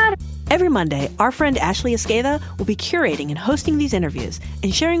of that? Every Monday, our friend Ashley Esqueda will be curating and hosting these interviews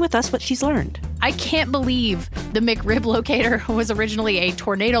and sharing with us what she's learned. I can't believe the McRib locator was originally a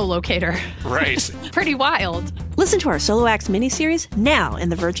tornado locator. Right. Pretty wild. Listen to our Solo Acts miniseries now in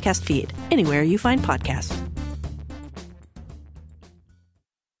the Vergecast feed, anywhere you find podcasts.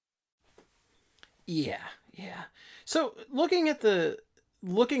 Yeah. So looking at the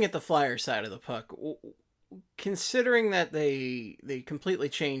Flyers side of the puck, considering that they completely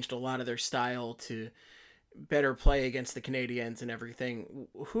changed a lot of their style to better play against the Canadiens and everything,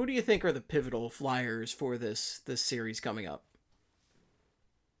 who do you think are the pivotal Flyers for this series coming up?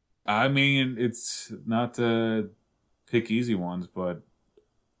 I mean, it's not to pick easy ones, but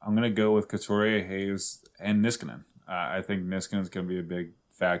I'm going to go with Couturier, Hayes, and Niskanen. I think Niskanen's going to be a big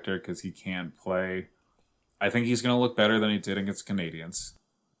factor because he can't play. I think he's going to look better than he did against the Canadiens.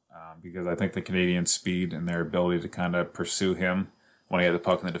 Because I think the Canadiens' speed and their ability to kind of pursue him when he had the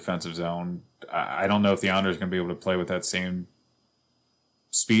puck in the defensive zone, I don't know if the Islanders are going to be able to play with that same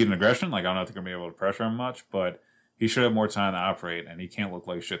speed and aggression. Like, I don't know if they're going to be able to pressure him much, but he should have more time to operate, and he can't look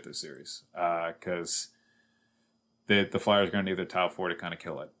like shit this series because the Flyers are going to need their top 4 to kind of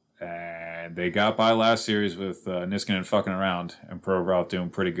kill it. And they got by last series with Niskanen fucking around and Provorov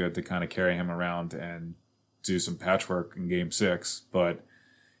doing pretty good to kind of carry him around and do some patchwork in Game 6. But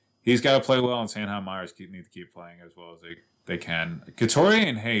he's got to play well, and Sanheim Myers need to keep playing as well as they can. Couturier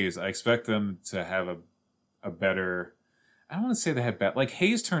and Hayes, I expect them to have a better... I don't want to say they had bad... Like,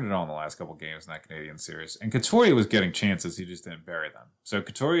 Hayes turned it on the last couple games in that Canadian series. And Couturier was getting chances, he just didn't bury them. So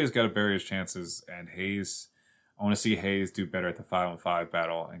Couturier's got to bury his chances, and Hayes... I want to see Hayes do better at the 5-on-5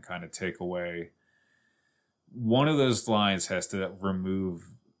 battle and kind of take away... One of those lines has to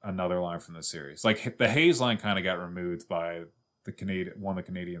remove another line from the series. Like, the Hayes line kind of got removed by one of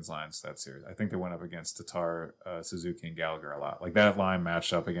the Canadians lines that series. I think they went up against Tatar, Suzuki, and Gallagher a lot. Like, that line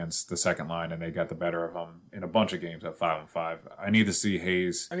matched up against the second line, and they got the better of them in a bunch of games at 5-on-5. I need to see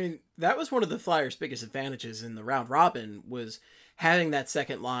Hayes. I mean, that was one of the Flyers' biggest advantages in the round robin, was having that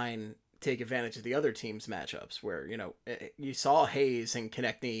second line take advantage of the other team's matchups, where, you know, you saw Hayes and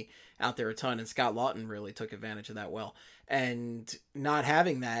Konechny out there a ton, and Scott Laughton really took advantage of that well. And not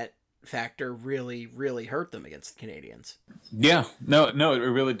having that factor really, really hurt them against the Canadians. Yeah, no, it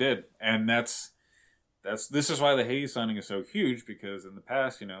really did. And this is why the Hayes signing is so huge, because in the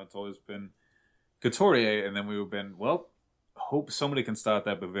past, you know, it's always been Couturier, and then we've been, well, hope somebody can stop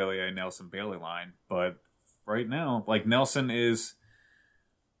that Beauvillier, Nelson, Bailey line. But right now, like, Nelson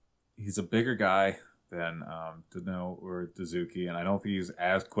he's a bigger guy than Danault or Suzuki, and I don't think he's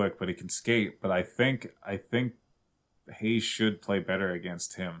as quick, but he can skate. But I think Hayes should play better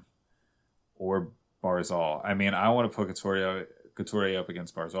against him or Barzal. I mean, I want to put Couturier up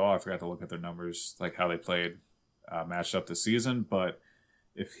against Barzal. I forgot to look at their numbers, like how they played matched up this season. But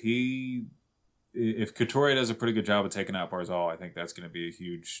if Couturier does a pretty good job of taking out Barzal, I think that's going to be a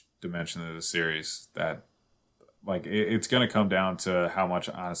huge dimension of the series. That, like, it's going to come down to how much,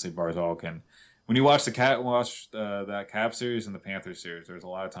 honestly, Barzal can. When you watch that Cap series and the Panthers series, there's a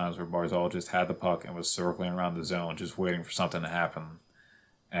lot of times where Barzal just had the puck and was circling around the zone, just waiting for something to happen.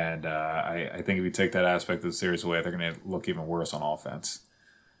 And I think if you take that aspect of the series away, they're going to look even worse on offense.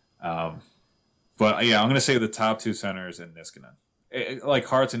 But yeah, I'm going to say the top 2 centers and Niskanen. Like,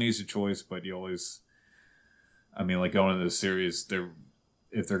 Hart's an easy choice, but you always, I mean, like, going into the series,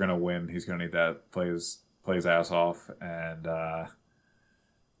 if they're going to win, he's going to need that play his ass off. And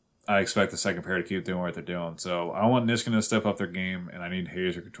I expect the second pair to keep doing what they're doing. So I want Niskanen to step up their game, and I need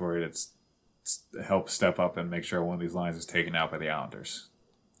Hayes or Couturier to help step up and make sure one of these lines is taken out by the Islanders.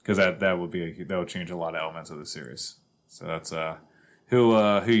 Because that would change a lot of elements of the series. So that's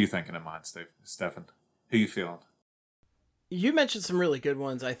who you thinking in mind, Stefan? Who you feeling? You mentioned some really good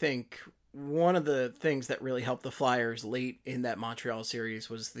ones. I think one of the things that really helped the Flyers late in that Montreal series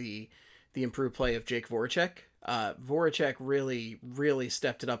was the improved play of Jake Voracek. Voracek really, really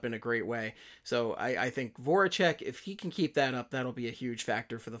stepped it up in a great way. So I think Voracek, if he can keep that up, that'll be a huge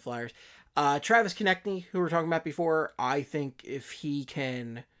factor for the Flyers. Travis Konechny, who we were talking about before, I think if he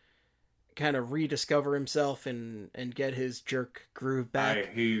can kind of rediscover himself and get his jerk groove back,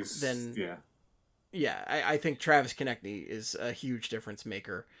 I think Travis Konechny is a huge difference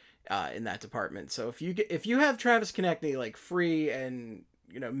maker in that department. So if you have Travis Konechny like free and,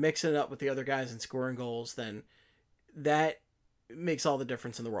 you know, mixing it up with the other guys and scoring goals, then that makes all the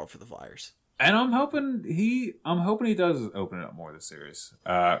difference in the world for the Flyers. And I'm hoping he does open it up more this series.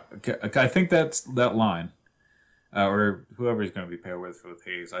 I think that's that line, or whoever he's going to be paired with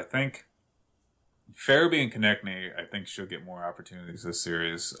Hayes. I think Farabee and Konechny, I think, should get more opportunities this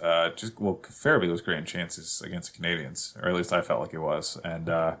series. Farabee was great in chances against the Canadians, or at least I felt like he was, and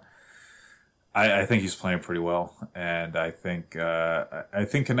I think he's playing pretty well. And I think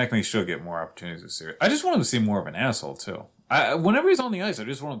Konechny should get more opportunities this series. I just want him to seem more of an asshole too. Whenever he's on the ice, I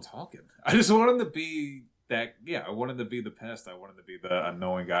just want him talking. I just want him to be that. Yeah, I want him to be the pest. I want him to be the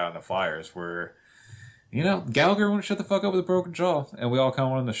annoying guy on the Flyers where, you know, Gallagher won't shut the fuck up with a broken jaw, and we all kind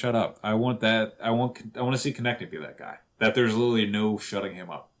of want him to shut up. I want that. I want to see Konechny be that guy. That there's literally no shutting him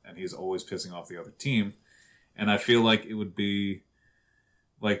up, and he's always pissing off the other team. And I feel like it would be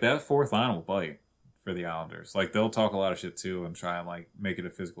like that fourth line will bite for the Islanders. Like, they'll talk a lot of shit too and try and like make it a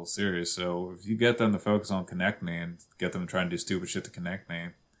physical series. So if you get them to focus on Konechny and get them to try and do stupid shit to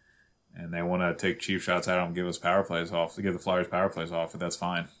Konechny, and they want to take cheap shots at him, give us power plays off, to give the Flyers power plays off, that's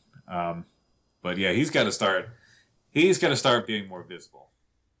fine. But yeah, he's got to start being more visible,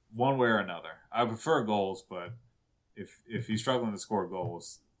 one way or another. I prefer goals, but if he's struggling to score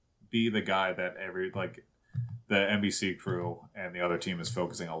goals, be the guy that the NBC crew and the other team is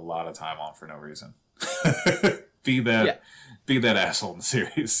focusing a lot of time on for no reason. Be that asshole in the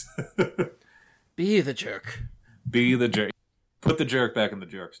series. Be the jerk. Be the jerk. Put the jerk back in the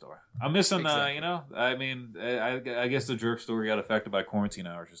jerk store. I'm missing, Exactly. I mean, I guess the jerk store got affected by quarantine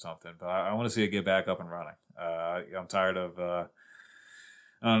hours or something, but I want to see it get back up and running. I'm tired of, I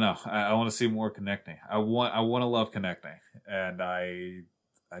don't know. I want to see more connecting. I want to love connecting, and I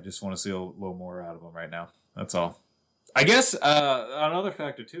just want to see a little more out of them right now. That's all. I guess another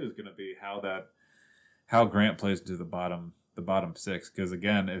factor too is going to be how Grant plays to the bottom six, because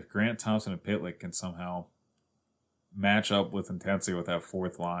again, if Grant, Thompson, and Pitlick can somehow match up with intensity with that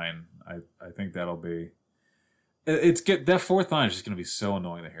fourth line, I think that'll be that fourth line is just going to be so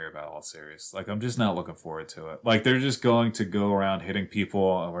annoying to hear about all series. Like, I'm just not looking forward to it. Like, they're just going to go around hitting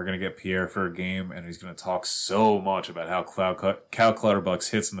people, and we're going to get Pierre for a game, and he's going to talk so much about how Cal Clutterbuck's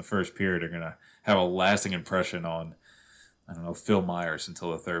hits in the first period are going to have a lasting impression on, I don't know, Phil Myers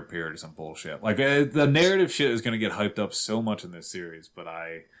until the third period or some bullshit. Like, the narrative shit is going to get hyped up so much in this series, but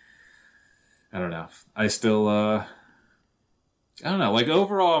I don't know. I still, I don't know. Like,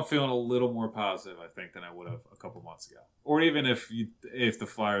 overall, I'm feeling a little more positive, I think, than I would have a couple months ago. Or even if the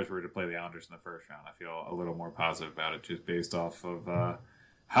Flyers were to play the Islanders in the first round, I feel a little more positive about it, just based off of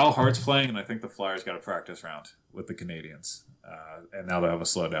how Hart's playing, and I think the Flyers got a practice round with the Canadians, and now they have a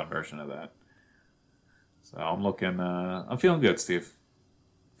slowed down version of that. So I'm feeling good, Steve.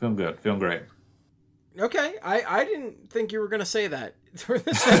 Feeling good. Feeling great. Okay, I didn't think you were going to say that for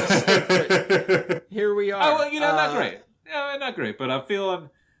this episode, but here we are. Oh, well, not great. Yeah, not great, but I'm feeling...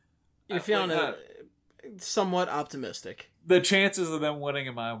 You're feeling somewhat optimistic. The chances of them winning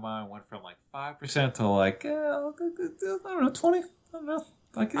in my mind went from like 5% to like, I don't know, 20? I don't know.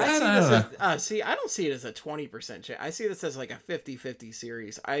 Like, I don't know. See, I don't see it as a 20% chance. I see this as like a 50-50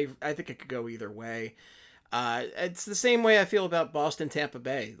 series. I think it could go either way. It's the same way I feel about Boston, Tampa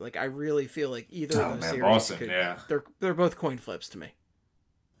Bay. Like, I really feel like either of those series Boston, yeah. They're both coin flips to me.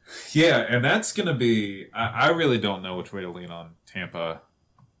 Yeah, and that's going to be... I really don't know which way to lean on Tampa,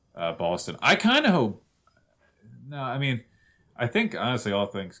 Boston. I kind of hope... No, I mean, I think, honestly, all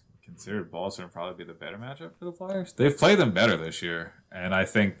things considered, Boston would probably be the better matchup for the Flyers. They've played them better this year, and I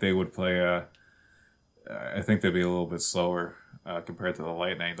think they would play... I think they'd be a little bit slower compared to the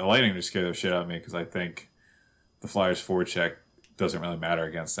Lightning. The Lightning just scared the shit out of me because I think the Flyers' forecheck doesn't really matter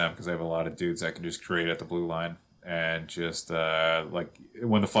against them because they have a lot of dudes that can just create at the blue line. And just, like,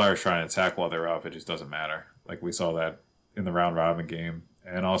 when the Flyers try and attack while they're up, it just doesn't matter. Like, we saw that in the round-robin game.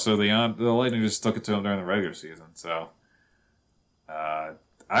 And also, the Lightning just took it to them during the regular season. So,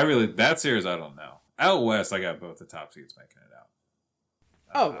 that series, I don't know. Out west, I got both the top seeds making it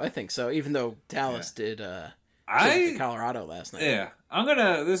out. I think so, even though Dallas did to Colorado last night. Yeah.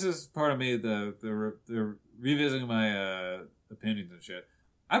 This is part of me, the revisiting my opinions and shit.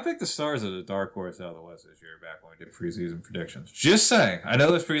 I picked the Stars as a dark horse out of the West this year back when we did preseason predictions. Just saying. I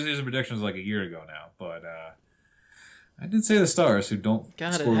know those preseason predictions like a year ago now, but I did say the Stars, who don't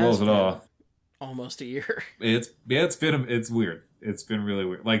score goals at all. Almost a year. It's weird. It's been really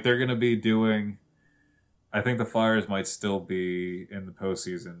weird. Like, they're going to be doing... I think the Flyers might still be in the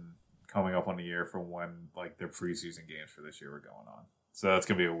postseason coming up on a year from when, like, their preseason games for this year were going on. So that's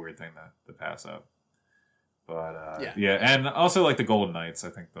going to be a weird thing to pass up. But, yeah, and also, like, the Golden Knights, I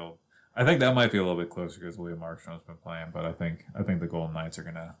think that might be a little bit closer because William Markstrom's been playing, but I think the Golden Knights are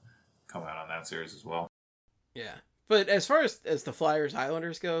going to come out on that series as well. Yeah. But as far as the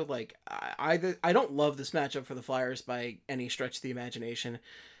Flyers-Islanders go, like, I don't love this matchup for the Flyers by any stretch of the imagination,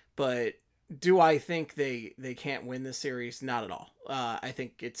 but do I think they can't win this series? Not at all. I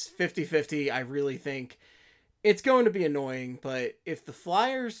think it's 50-50. I really think it's going to be annoying, but if the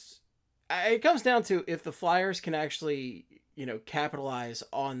Flyers... It comes down to if the Flyers can actually, capitalize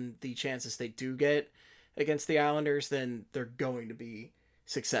on the chances they do get against the Islanders, then they're going to be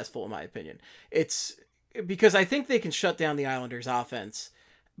successful, in my opinion. It's because I think they can shut down the Islanders' offense,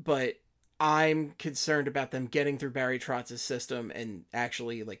 but I'm concerned about them getting through Barry Trotz's system and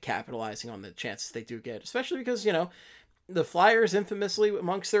actually, like, capitalizing on the chances they do get, especially because, the Flyers, infamously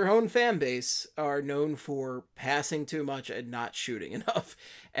amongst their own fan base, are known for passing too much and not shooting enough.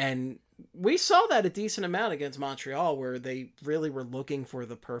 And we saw that a decent amount against Montreal, where they really were looking for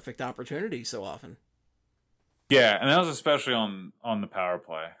the perfect opportunity so often. Yeah, and that was especially on the power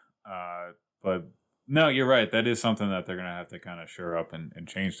play. But no, you're right. That is something that they're going to have to kind of shore up and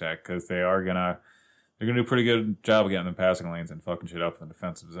change that, because they're going to do a pretty good job of getting the passing lanes and fucking shit up in the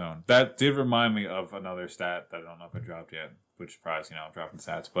defensive zone. That did remind me of another stat that I don't know if I dropped yet, which surprised, I'm dropping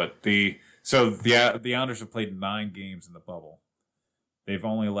stats. But the Islanders have played 9 games in the bubble. They've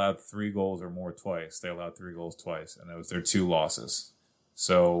only allowed 3 goals or more twice. They allowed 3 goals twice, and it was their 2 losses.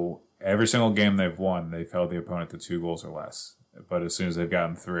 So every single game they've won, they've held the opponent to 2 goals or less. But as soon as they've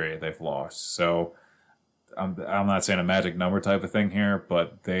gotten 3, they've lost. So I'm not saying a magic number type of thing here,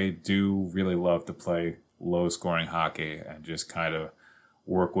 but they do really love to play low scoring hockey and just kind of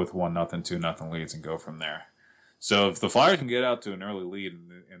work with 1-0, 2-0 leads and go from there. So if the Flyers can get out to an early lead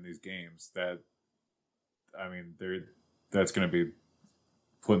in these games, that's going to be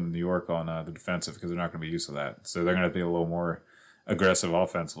putting New York on the defensive because they're not going to be used to that. So they're going to be a little more aggressive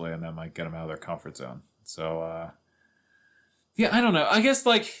offensively, and that might get them out of their comfort zone. So, yeah, I don't know. I guess,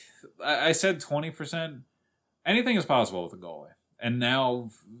 like I said, 20%, anything is possible with a goalie. And now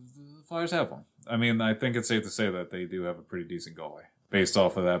the Flyers have one. I mean, I think it's safe to say that they do have a pretty decent goalie based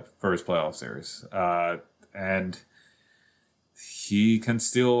off of that first playoff series. And he can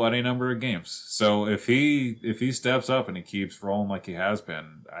steal any number of games. So if he steps up and he keeps rolling like he has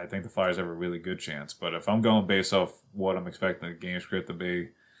been, I think the Flyers have a really good chance. But if I'm going based off what I'm expecting the game script to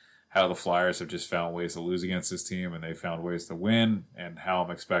be, how the Flyers have just found ways to lose against this team and they found ways to win, and how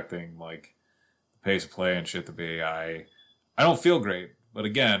I'm expecting like the pace of play and shit to be, I don't feel great. But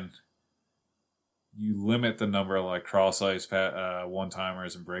again, you limit the number of like cross ice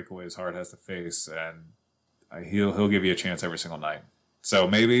one-timers and breakaways Hart has to face, and he'll give you a chance every single night. So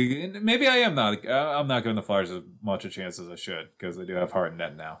maybe I'm not giving the Flyers as much a chance as I should because they do have Hart in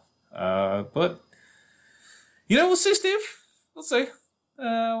net now. But we'll see, Steve. We'll see.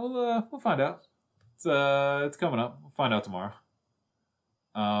 We'll find out. It's coming up. We'll find out tomorrow.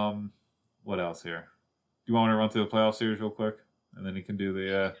 What else here? Do you want me to run through the playoff series real quick, and then you can do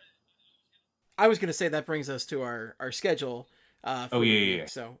the? I was going to say that brings us to our schedule. Yeah.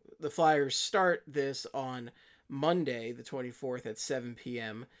 So the Flyers start this on Monday, the 24th at 7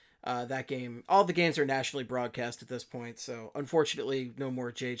 p.m. That game, all the games are nationally broadcast at this point. So unfortunately, no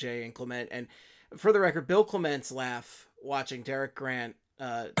more JJ and Clement. And for the record, Bill Clement's laugh watching Derek Grant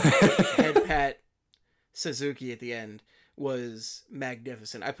head pat Suzuki at the end was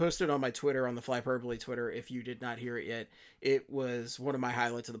magnificent. I posted on my Twitter, on the Flyperbole Twitter, if you did not hear it yet. It was one of my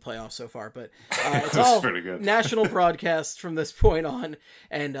highlights of the playoffs so far, but it's all pretty good. National broadcasts from this point on.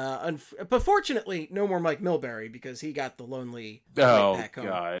 And but fortunately, no more Mike Milbury because he got the lonely back home.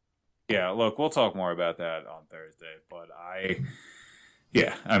 God. Yeah, look, we'll talk more about that on Thursday, but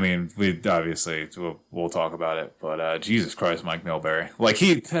we obviously we'll talk about it, but Jesus Christ, Mike Milbury, like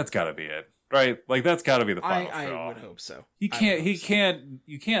that's got to be it. Right, like that's got to be the final straw. I would hope so. You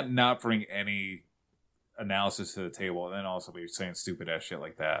can't not bring any analysis to the table and then also be saying stupid ass shit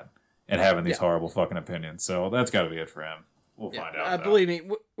like that and having these horrible fucking opinions. So that's got to be it for him. We'll find out. Believe me,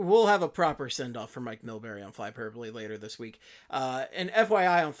 we'll have a proper send off for Mike Milbury on Flyperbole later this week. And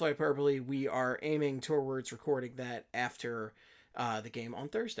FYI on Flyperbole, we are aiming towards recording that after the game on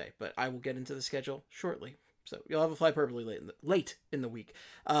Thursday, but I will get into the schedule shortly. So you'll have a Flyperbole late in the week.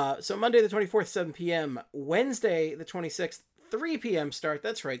 So Monday the 24th, 7 p.m. Wednesday the 26th, 3 p.m. start.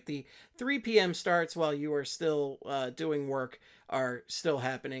 That's right. The 3 p.m. starts while you are still doing work are still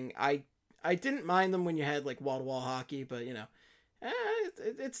happening. I didn't mind them when you had like wall-to-wall hockey, but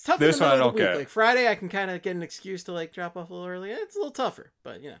it's tough. This one I don't get. Like Friday, I can kind of get an excuse to like drop off a little early. It's a little tougher,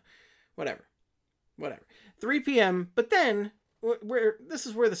 but whatever. 3 p.m. But then this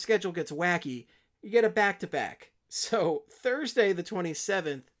is where the schedule gets wacky. You get a back-to-back. So Thursday the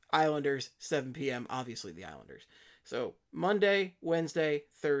 27th, Islanders, 7 p.m., obviously the Islanders. So Monday, Wednesday,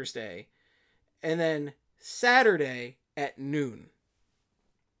 Thursday, and then Saturday at noon.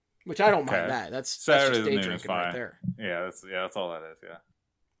 Which I don't mind that. That's Saturday just day noon drinking is fine. right there. Yeah, that's all that is, yeah.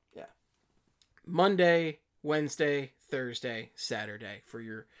 Yeah. Monday, Wednesday, Thursday, Saturday for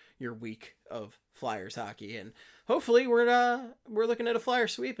your week of Flyers hockey, and hopefully we're looking at a Flyer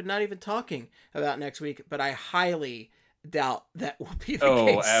sweep and not even talking about next week, but I highly doubt that will be the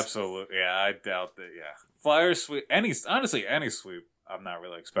case. Oh, absolutely. Yeah, I doubt that. Yeah. Flyers sweep, any sweep, I'm not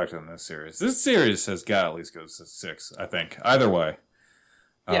really expecting in this series. This series has got to at least go to 6, I think. Either way.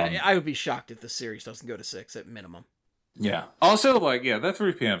 Yeah, I would be shocked if the series doesn't go to 6 at minimum. Yeah. Also, that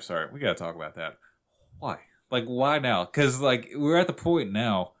 3 p.m. start, we got to talk about that. Why? Why now? Because, we're at the point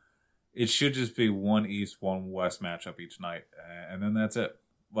now, it should just be one East, one West matchup each night, and then that's it.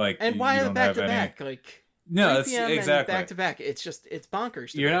 And why are the back-to-back? No, that's exactly back-to-back. It's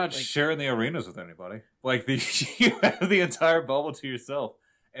bonkers. You're not sharing the arenas with anybody. You have the entire bubble to yourself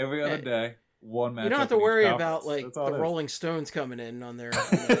every other day. One matchup. You don't have to worry about the Rolling Stones coming in on their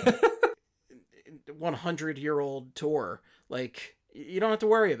 100-year-old tour. You don't have to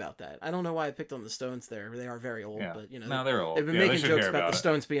worry about that. I don't know why I picked on the Stones there. They are very old, but no, they're old. They've been making jokes about the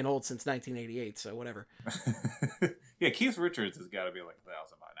Stones being old since 1988, so whatever. Yeah, Keith Richards has got to be 1,000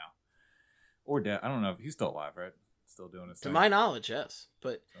 by now, or dead. I don't know if he's still alive, right? Still doing his thing. To my knowledge, yes,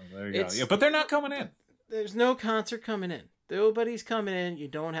 but there you go. Yeah, but they're not coming in. There's no concert coming in. Nobody's coming in. You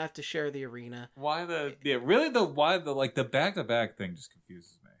don't have to share the arena. Why the back-to-back thing just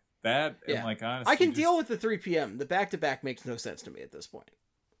confuses me. That, and like, honestly, I can deal with the 3 p.m. The back-to-back makes no sense to me at this point.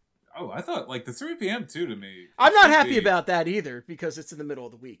 Oh, I thought, like, the 3 p.m. too to me. I'm not happy about that either, because it's in the middle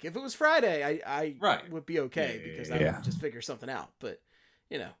of the week. If it was Friday, I would be okay, because I would just figure something out. But,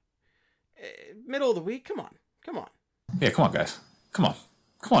 you know, middle of the week, come on. Yeah, come on, guys. Come on,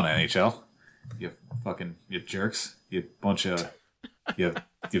 NHL. You jerks. You bunch of, you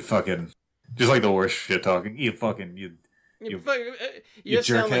fucking, just like the worst shit talking. You just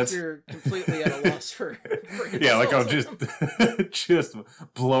sound like you're completely at a loss for yeah, like I'm just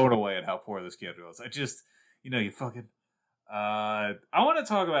blown away at how poor the schedule is. You fucking. I want to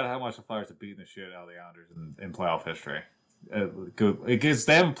talk about how much the Flyers have beaten the shit out of the Islanders in playoff history.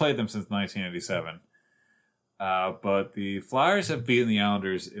 They haven't played them since 1987. But the Flyers have beaten the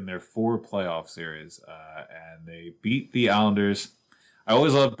Islanders in their 4 playoff series, and they beat the Islanders. I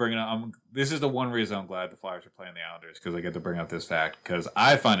always love bringing up. This is the one reason I'm glad the Flyers are playing the Islanders, because I get to bring up this fact, because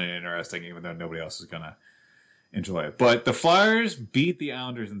I find it interesting, even though nobody else is gonna enjoy it. But the Flyers beat the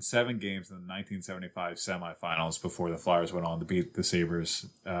Islanders in 7 games in the 1975 semifinals before the Flyers went on to beat the Sabres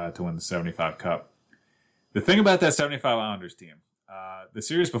to win the 75 Cup. The thing about that 75 Islanders team, the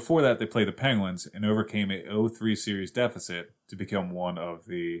series before that, they played the Penguins and overcame a 0-3 series deficit to become one of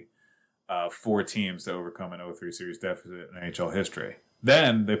the 4 teams to overcome an 0-3 series deficit in NHL history.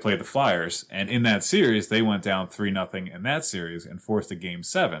 Then they played the Flyers, and in that series, they went down 3-0 in that series and forced a Game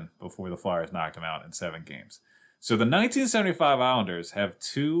 7 before the Flyers knocked them out in 7 games. So the 1975 Islanders have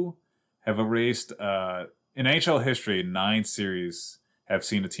erased, in NHL history, 9 series have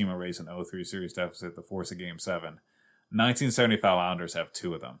seen a team erase an 0-3 series deficit to force a Game 7. 1975 Islanders have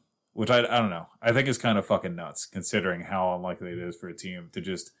 2 of them, which I don't know. I think is kind of fucking nuts, considering how unlikely it is for a team to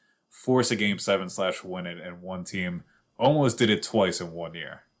just force a Game 7/win it, and one team almost did it twice in 1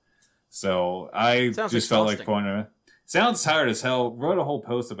 year. So I felt like pointing it. Sounds tired as hell. Wrote a whole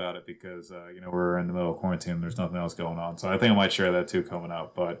post about it because we're in the middle of quarantine and there's nothing else going on. So I think I might share that too coming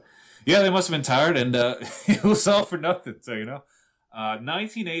up. But yeah, they must have been tired, and it was all for nothing. So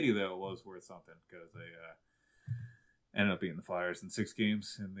 1980 though was worth something, because they ended up beating the Flyers in 6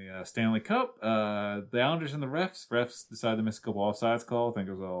 games in the Stanley Cup. The Islanders and the refs decided to miss a couple offsides call. I think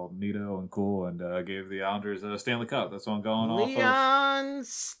it was all neato and cool, and gave the Islanders a Stanley Cup. That's what I'm going off of.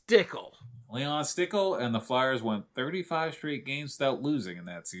 Leon Stickle, and the Flyers went 35 straight games without losing in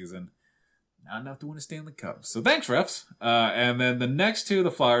that season. Not enough to win a Stanley Cup. So thanks, refs. And then the next 2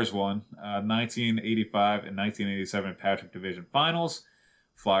 the Flyers won, 1985 and 1987 Patrick Division Finals.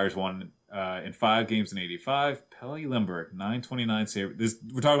 Flyers won in 5 games in 85. Pelle Lindbergh, 929 save.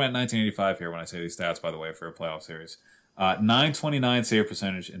 We're talking about 1985 here when I say these stats, by the way, for a playoff series. 929 save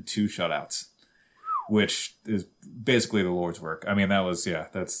percentage and 2 shutouts, which is basically the Lord's work. I mean, there's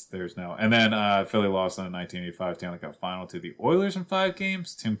no. And then Philly lost in the 1985 Stanley Cup Final to the Oilers in 5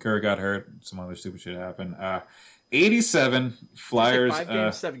 games. Tim Kerr got hurt. Some other stupid shit happened. 87 Flyers. 5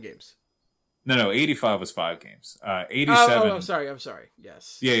 games, 7 games. No, 85 was 5 games. 87. I'm sorry.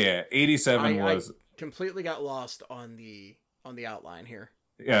 Yes. Yeah. 87 was. I completely got lost on the outline here.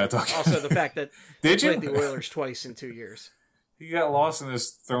 Yeah, it's okay. Also, the fact that they Did you? played the Oilers twice in 2 years. You got lost in this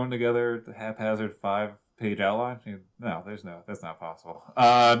thrown together haphazard 5-page outline? No, that's not possible.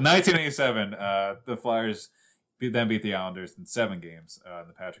 1987, the Flyers beat the Islanders in 7 games in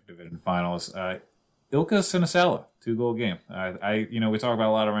the Patrick Division Finals. Ilka Sinisalo, 2-goal game. We talk about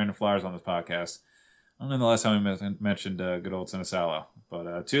a lot of random Flyers on this podcast. I don't know the last time we mentioned good old Sinisalo,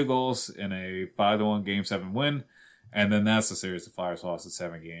 but 2 goals in a 5-1 Game 7 win, and then that's the series the Flyers lost in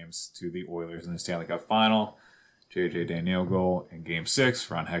 7 games to the Oilers in the Stanley Cup Final. J.J. Daniel goal in Game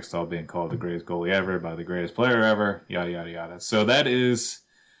 6. Ron Hextall being called the greatest goalie ever by the greatest player ever. Yada, yada, yada. So that is...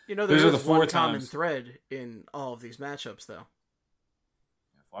 There is one common thread in all of these matchups, though.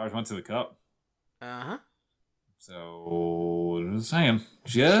 Flyers went to the Cup. Uh-huh. So, just saying.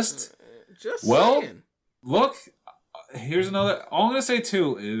 Just saying. Look, here's another... All I'm going to say,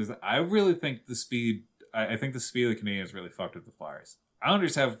 too, is I really think the speed... I think the speed of the Canadians really fucked with the Flyers.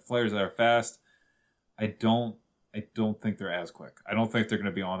 Islanders have players that are fast. I don't think they're as quick. I don't think they're going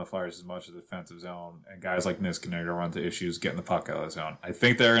to be on the Flyers as much as the defensive zone, and guys like Niskanen are going to run into issues getting the puck out of the zone. I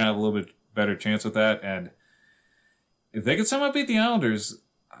think they're going to have a little bit better chance with that, and if they can somehow beat the Islanders,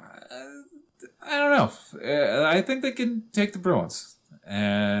 I don't know. I think they can take the Bruins,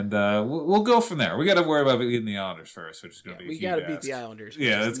 and we'll go from there. We got to worry about beating the Islanders first, which is going to be a huge ask. We got to beat the Islanders.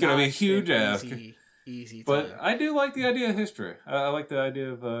 Yeah, it's going to be a huge ask. Easy but time. I do like the idea of history. I like the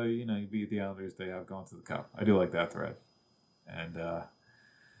idea of, you beat the Islanders, they have gone to the Cup. I do like that thread. And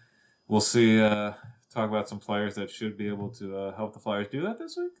we'll see talk about some players that should be able to help the Flyers do that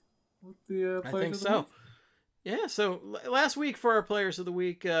this week? With the I players think of the so. week? Yeah, so last week for our players of the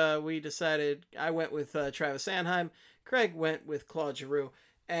week, we decided I went with Travis Sanheim. Craig went with Claude Giroux.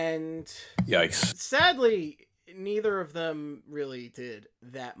 And Yikes. sadly, neither of them really did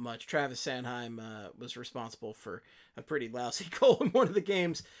that much. Travis Sanheim was responsible for a pretty lousy goal in one of the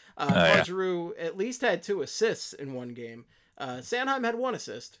games. Claude Giroux at least had 2 assists in one game. Sanheim had 1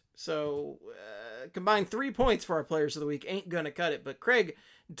 assist. So combined 3 points for our players of the week ain't going to cut it. But Craig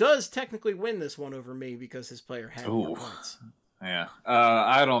does technically win this one over me because his player had more points. Yeah.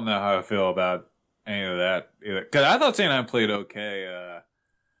 I don't know how I feel about any of that either. Because I thought Sanheim played okay.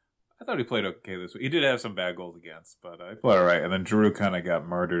 I thought he played okay this week. He did have some bad goals against, but he played all right. And then Giroux kind of got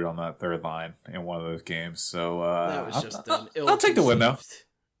murdered on that third line in one of those games. So that was just an I'll take the win, though.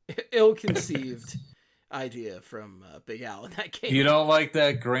 Ill-conceived idea from Big Al in that game. You don't like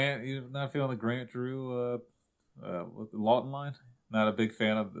that Grant? You're not feeling the Grant Giroux Lawton line? Not a big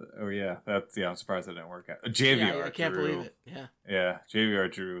fan of I'm surprised that didn't work out. JVR, yeah, I can't Giroux, believe it. Yeah,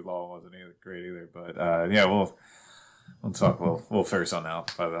 JVR Giroux Lawton wasn't great either. But we'll talk. We'll figure something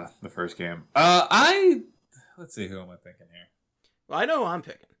out by the first game. Let's see, who am I thinking here? Well, I know who I'm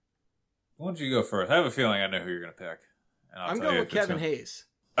picking. Why don't you go first? I have a feeling I know who you're going to pick. I'm going with Kevin Hayes.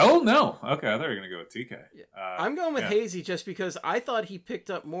 Oh, no. Okay, I thought you were going to go with TK. Yeah. I'm going with Hazy just because I thought he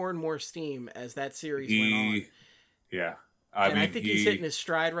picked up more and more steam as that series went on. Yeah. I think he's hitting his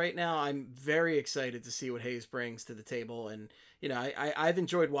stride right now. I'm very excited to see what Hayes brings to the table. And, I've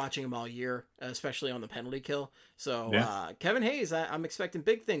enjoyed watching him all year, especially on the penalty kill. So Kevin Hayes, I'm expecting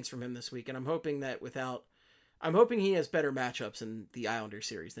big things from him this week. And I'm hoping he has better matchups in the Islander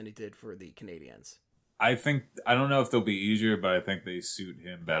series than he did for the Canadiens. I don't know if they'll be easier, but I think they suit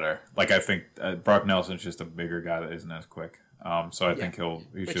him better. Like, I think Brock Nelson's just a bigger guy that isn't as quick. So I think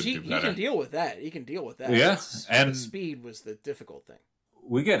he should do better. He can deal with that. Yeah. And the speed was the difficult thing.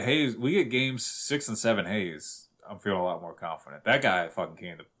 We get games 6 and 7 Hayes. I'm feeling a lot more confident. That guy fucking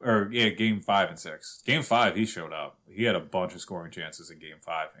game 5 and 6. Game 5, he showed up. He had a bunch of scoring chances in game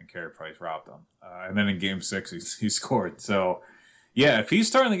 5, and Carey Price robbed him. And then in game 6, he scored. So, yeah, if he's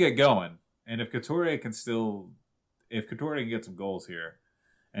starting to get going, and if Couturier can get some goals here,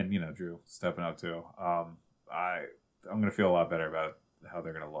 and Drew stepping up too, I'm going to feel a lot better about how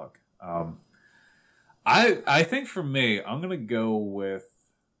they're going to look. I think for me, I'm going to go with.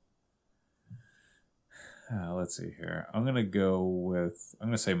 Let's see here. I'm going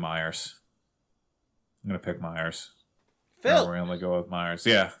to say Myers. I'm going to pick Myers. Phil. We're going to go with Myers.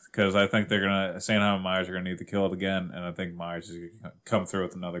 Yeah, because I think Sanheim and Myers are going to need to kill it again, and I think Myers is going to come through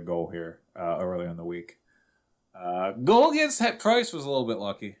with another goal here early in the week. Goal against Price was a little bit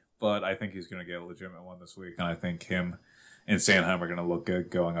lucky, but I think he's going to get a legitimate one this week, and I think him and Sanheim are going to look good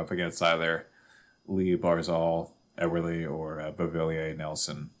going up against either Lee, Barzal, Eberle, or Beauvillier,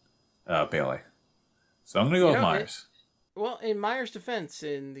 Nelson, Bailey. So I'm going to go with Myers. In Myers' defense,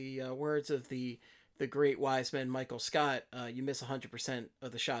 in the words of the great wise man Michael Scott, you miss 100%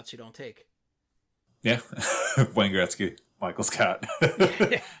 of the shots you don't take. Yeah. Wayne Gretzky, Michael Scott.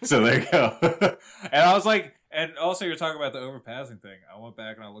 So there you go. And I was like, and also you're talking about the overpassing thing. I went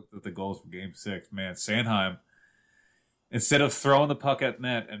back and I looked at the goals from game 6. Man, Sanheim, instead of throwing the puck at the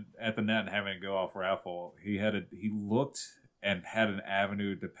net and having it go off raffle, he looked and had an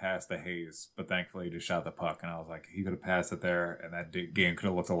avenue to pass to Hayes, but thankfully he just shot the puck, and I was like, he could have passed it there, and that game could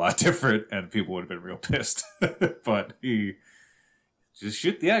have looked a lot different, and people would have been real pissed. But he just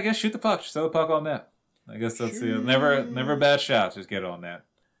shoot the puck, just throw the puck on net. I guess that's never a bad shot, just get it on net.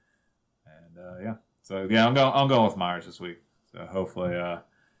 And I'm going with Myers this week. So hopefully, I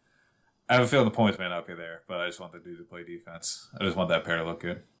have a feeling the points may not be there, but I just want the dude to play defense. I just want that pair to look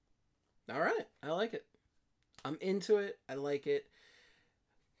good. All right, I like it. I'm into it. I like it.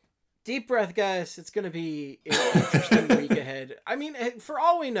 Deep breath, guys. It's going to be an interesting week ahead. I mean, for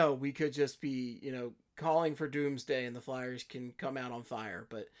all we know, we could just be, calling for doomsday and the Flyers can come out on fire.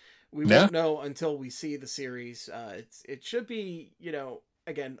 But we won't know until we see the series. It should be,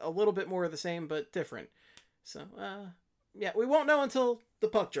 again, a little bit more of the same, but different. So, we won't know until the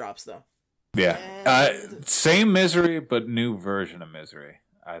puck drops, though. Yeah. Same misery, but new version of misery.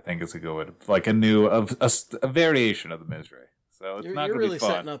 I think it's a good one. Like a variation of the misery. So it's not going to be fun. You're really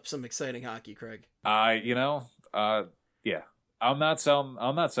setting up some exciting hockey, Craig. Yeah. I'm not selling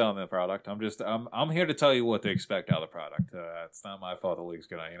the product. I'm here to tell you what to expect out of the product. It's not my fault the league's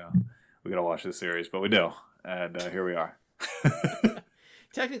gonna, we gotta watch this series, but we do. And here we are.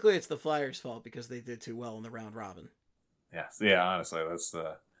 Technically it's the Flyers' fault because they did too well in the round robin. Yes. Yeah, honestly, that's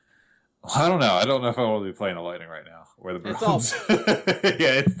I don't know. I don't know if I want to be playing the Lightning right now. Or the Bruins. It's all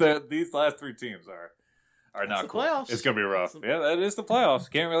yeah, these last 3 teams are Are not cool. Playoffs. It's gonna be rough. Yeah, that is the playoffs.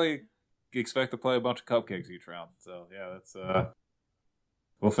 Can't really expect to play a bunch of cupcakes each round. So yeah, that's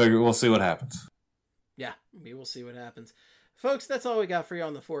we'll see what happens. Yeah, we will see what happens. Folks, that's all we got for you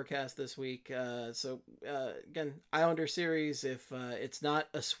on the forecast this week. Again, Islander series, if it's not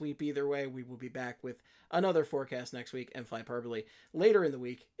a sweep either way, we will be back with another forecast next week and Flyperbole later in the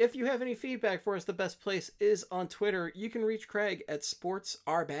week. If you have any feedback for us, the best place is on Twitter. You can reach Craig at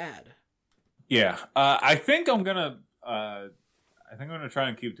SportsAreBad. Yeah, I think I'm gonna try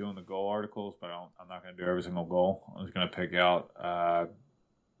and keep doing the goal articles, but I'm not gonna do every single goal. I'm just gonna pick out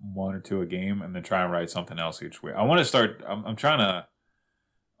one or two a game and then try and write something else each week. I want to start. I want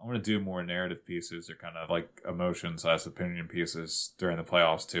to do more narrative pieces or kind of like emotion/opinion pieces during the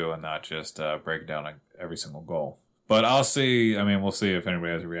playoffs too, and not just break down every single goal. But I'll see. I mean, we'll see if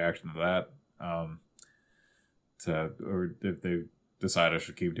anybody has a reaction to that. Or if they decide I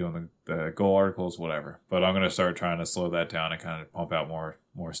should keep doing the goal articles, whatever. But I'm going to start trying to slow that down and kind of pump out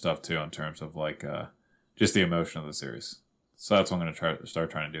more stuff too in terms of like just the emotion of the series. So that's what I'm going to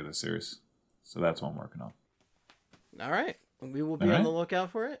start trying to do this series. So that's what I'm working on. All right. We will be on the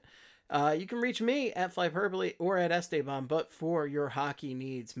lookout for it. You can reach me at Flyperbole or at Esteban, but for your hockey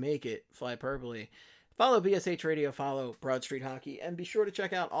needs, make it Flyperbole. Follow BSH Radio, follow Broad Street Hockey, and be sure to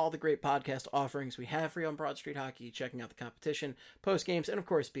check out all the great podcast offerings we have for you on Broad Street Hockey, checking out the competition, post games, and of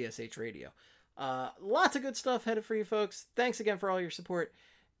course, BSH Radio. Lots of good stuff headed for you folks. Thanks again for all your support.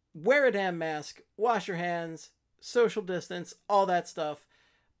 Wear a damn mask, wash your hands, social distance, all that stuff.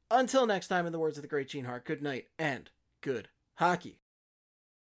 Until next time, in the words of the great Gene Hart, good night and good hockey.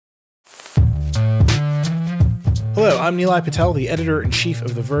 Hello, I'm Nilay Patel, the editor-in-chief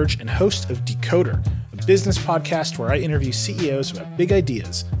of The Verge and host of Decoder, a business podcast where I interview CEOs about big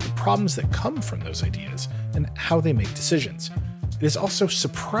ideas, the problems that come from those ideas, and how they make decisions. It is also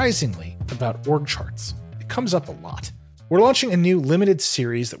surprisingly about org charts. It comes up a lot. We're launching a new limited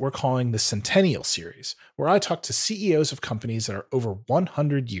series that we're calling the Centennial Series, where I talk to CEOs of companies that are over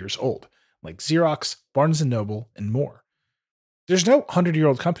 100 years old, like Xerox, Barnes & Noble, and more. There's no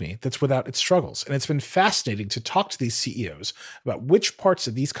 100-year-old company that's without its struggles, and it's been fascinating to talk to these CEOs about which parts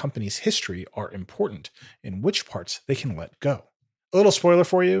of these companies' history are important and which parts they can let go. A little spoiler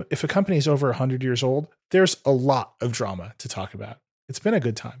for you, if a company is over 100 years old, there's a lot of drama to talk about. It's been a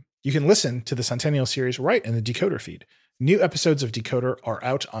good time. You can listen to the Centennial Series right in the Decoder feed. New episodes of Decoder are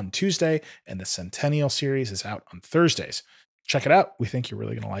out on Tuesday, and the Centennial Series is out on Thursdays. Check it out. We think you're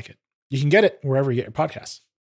really going to like it. You can get it wherever you get your podcasts.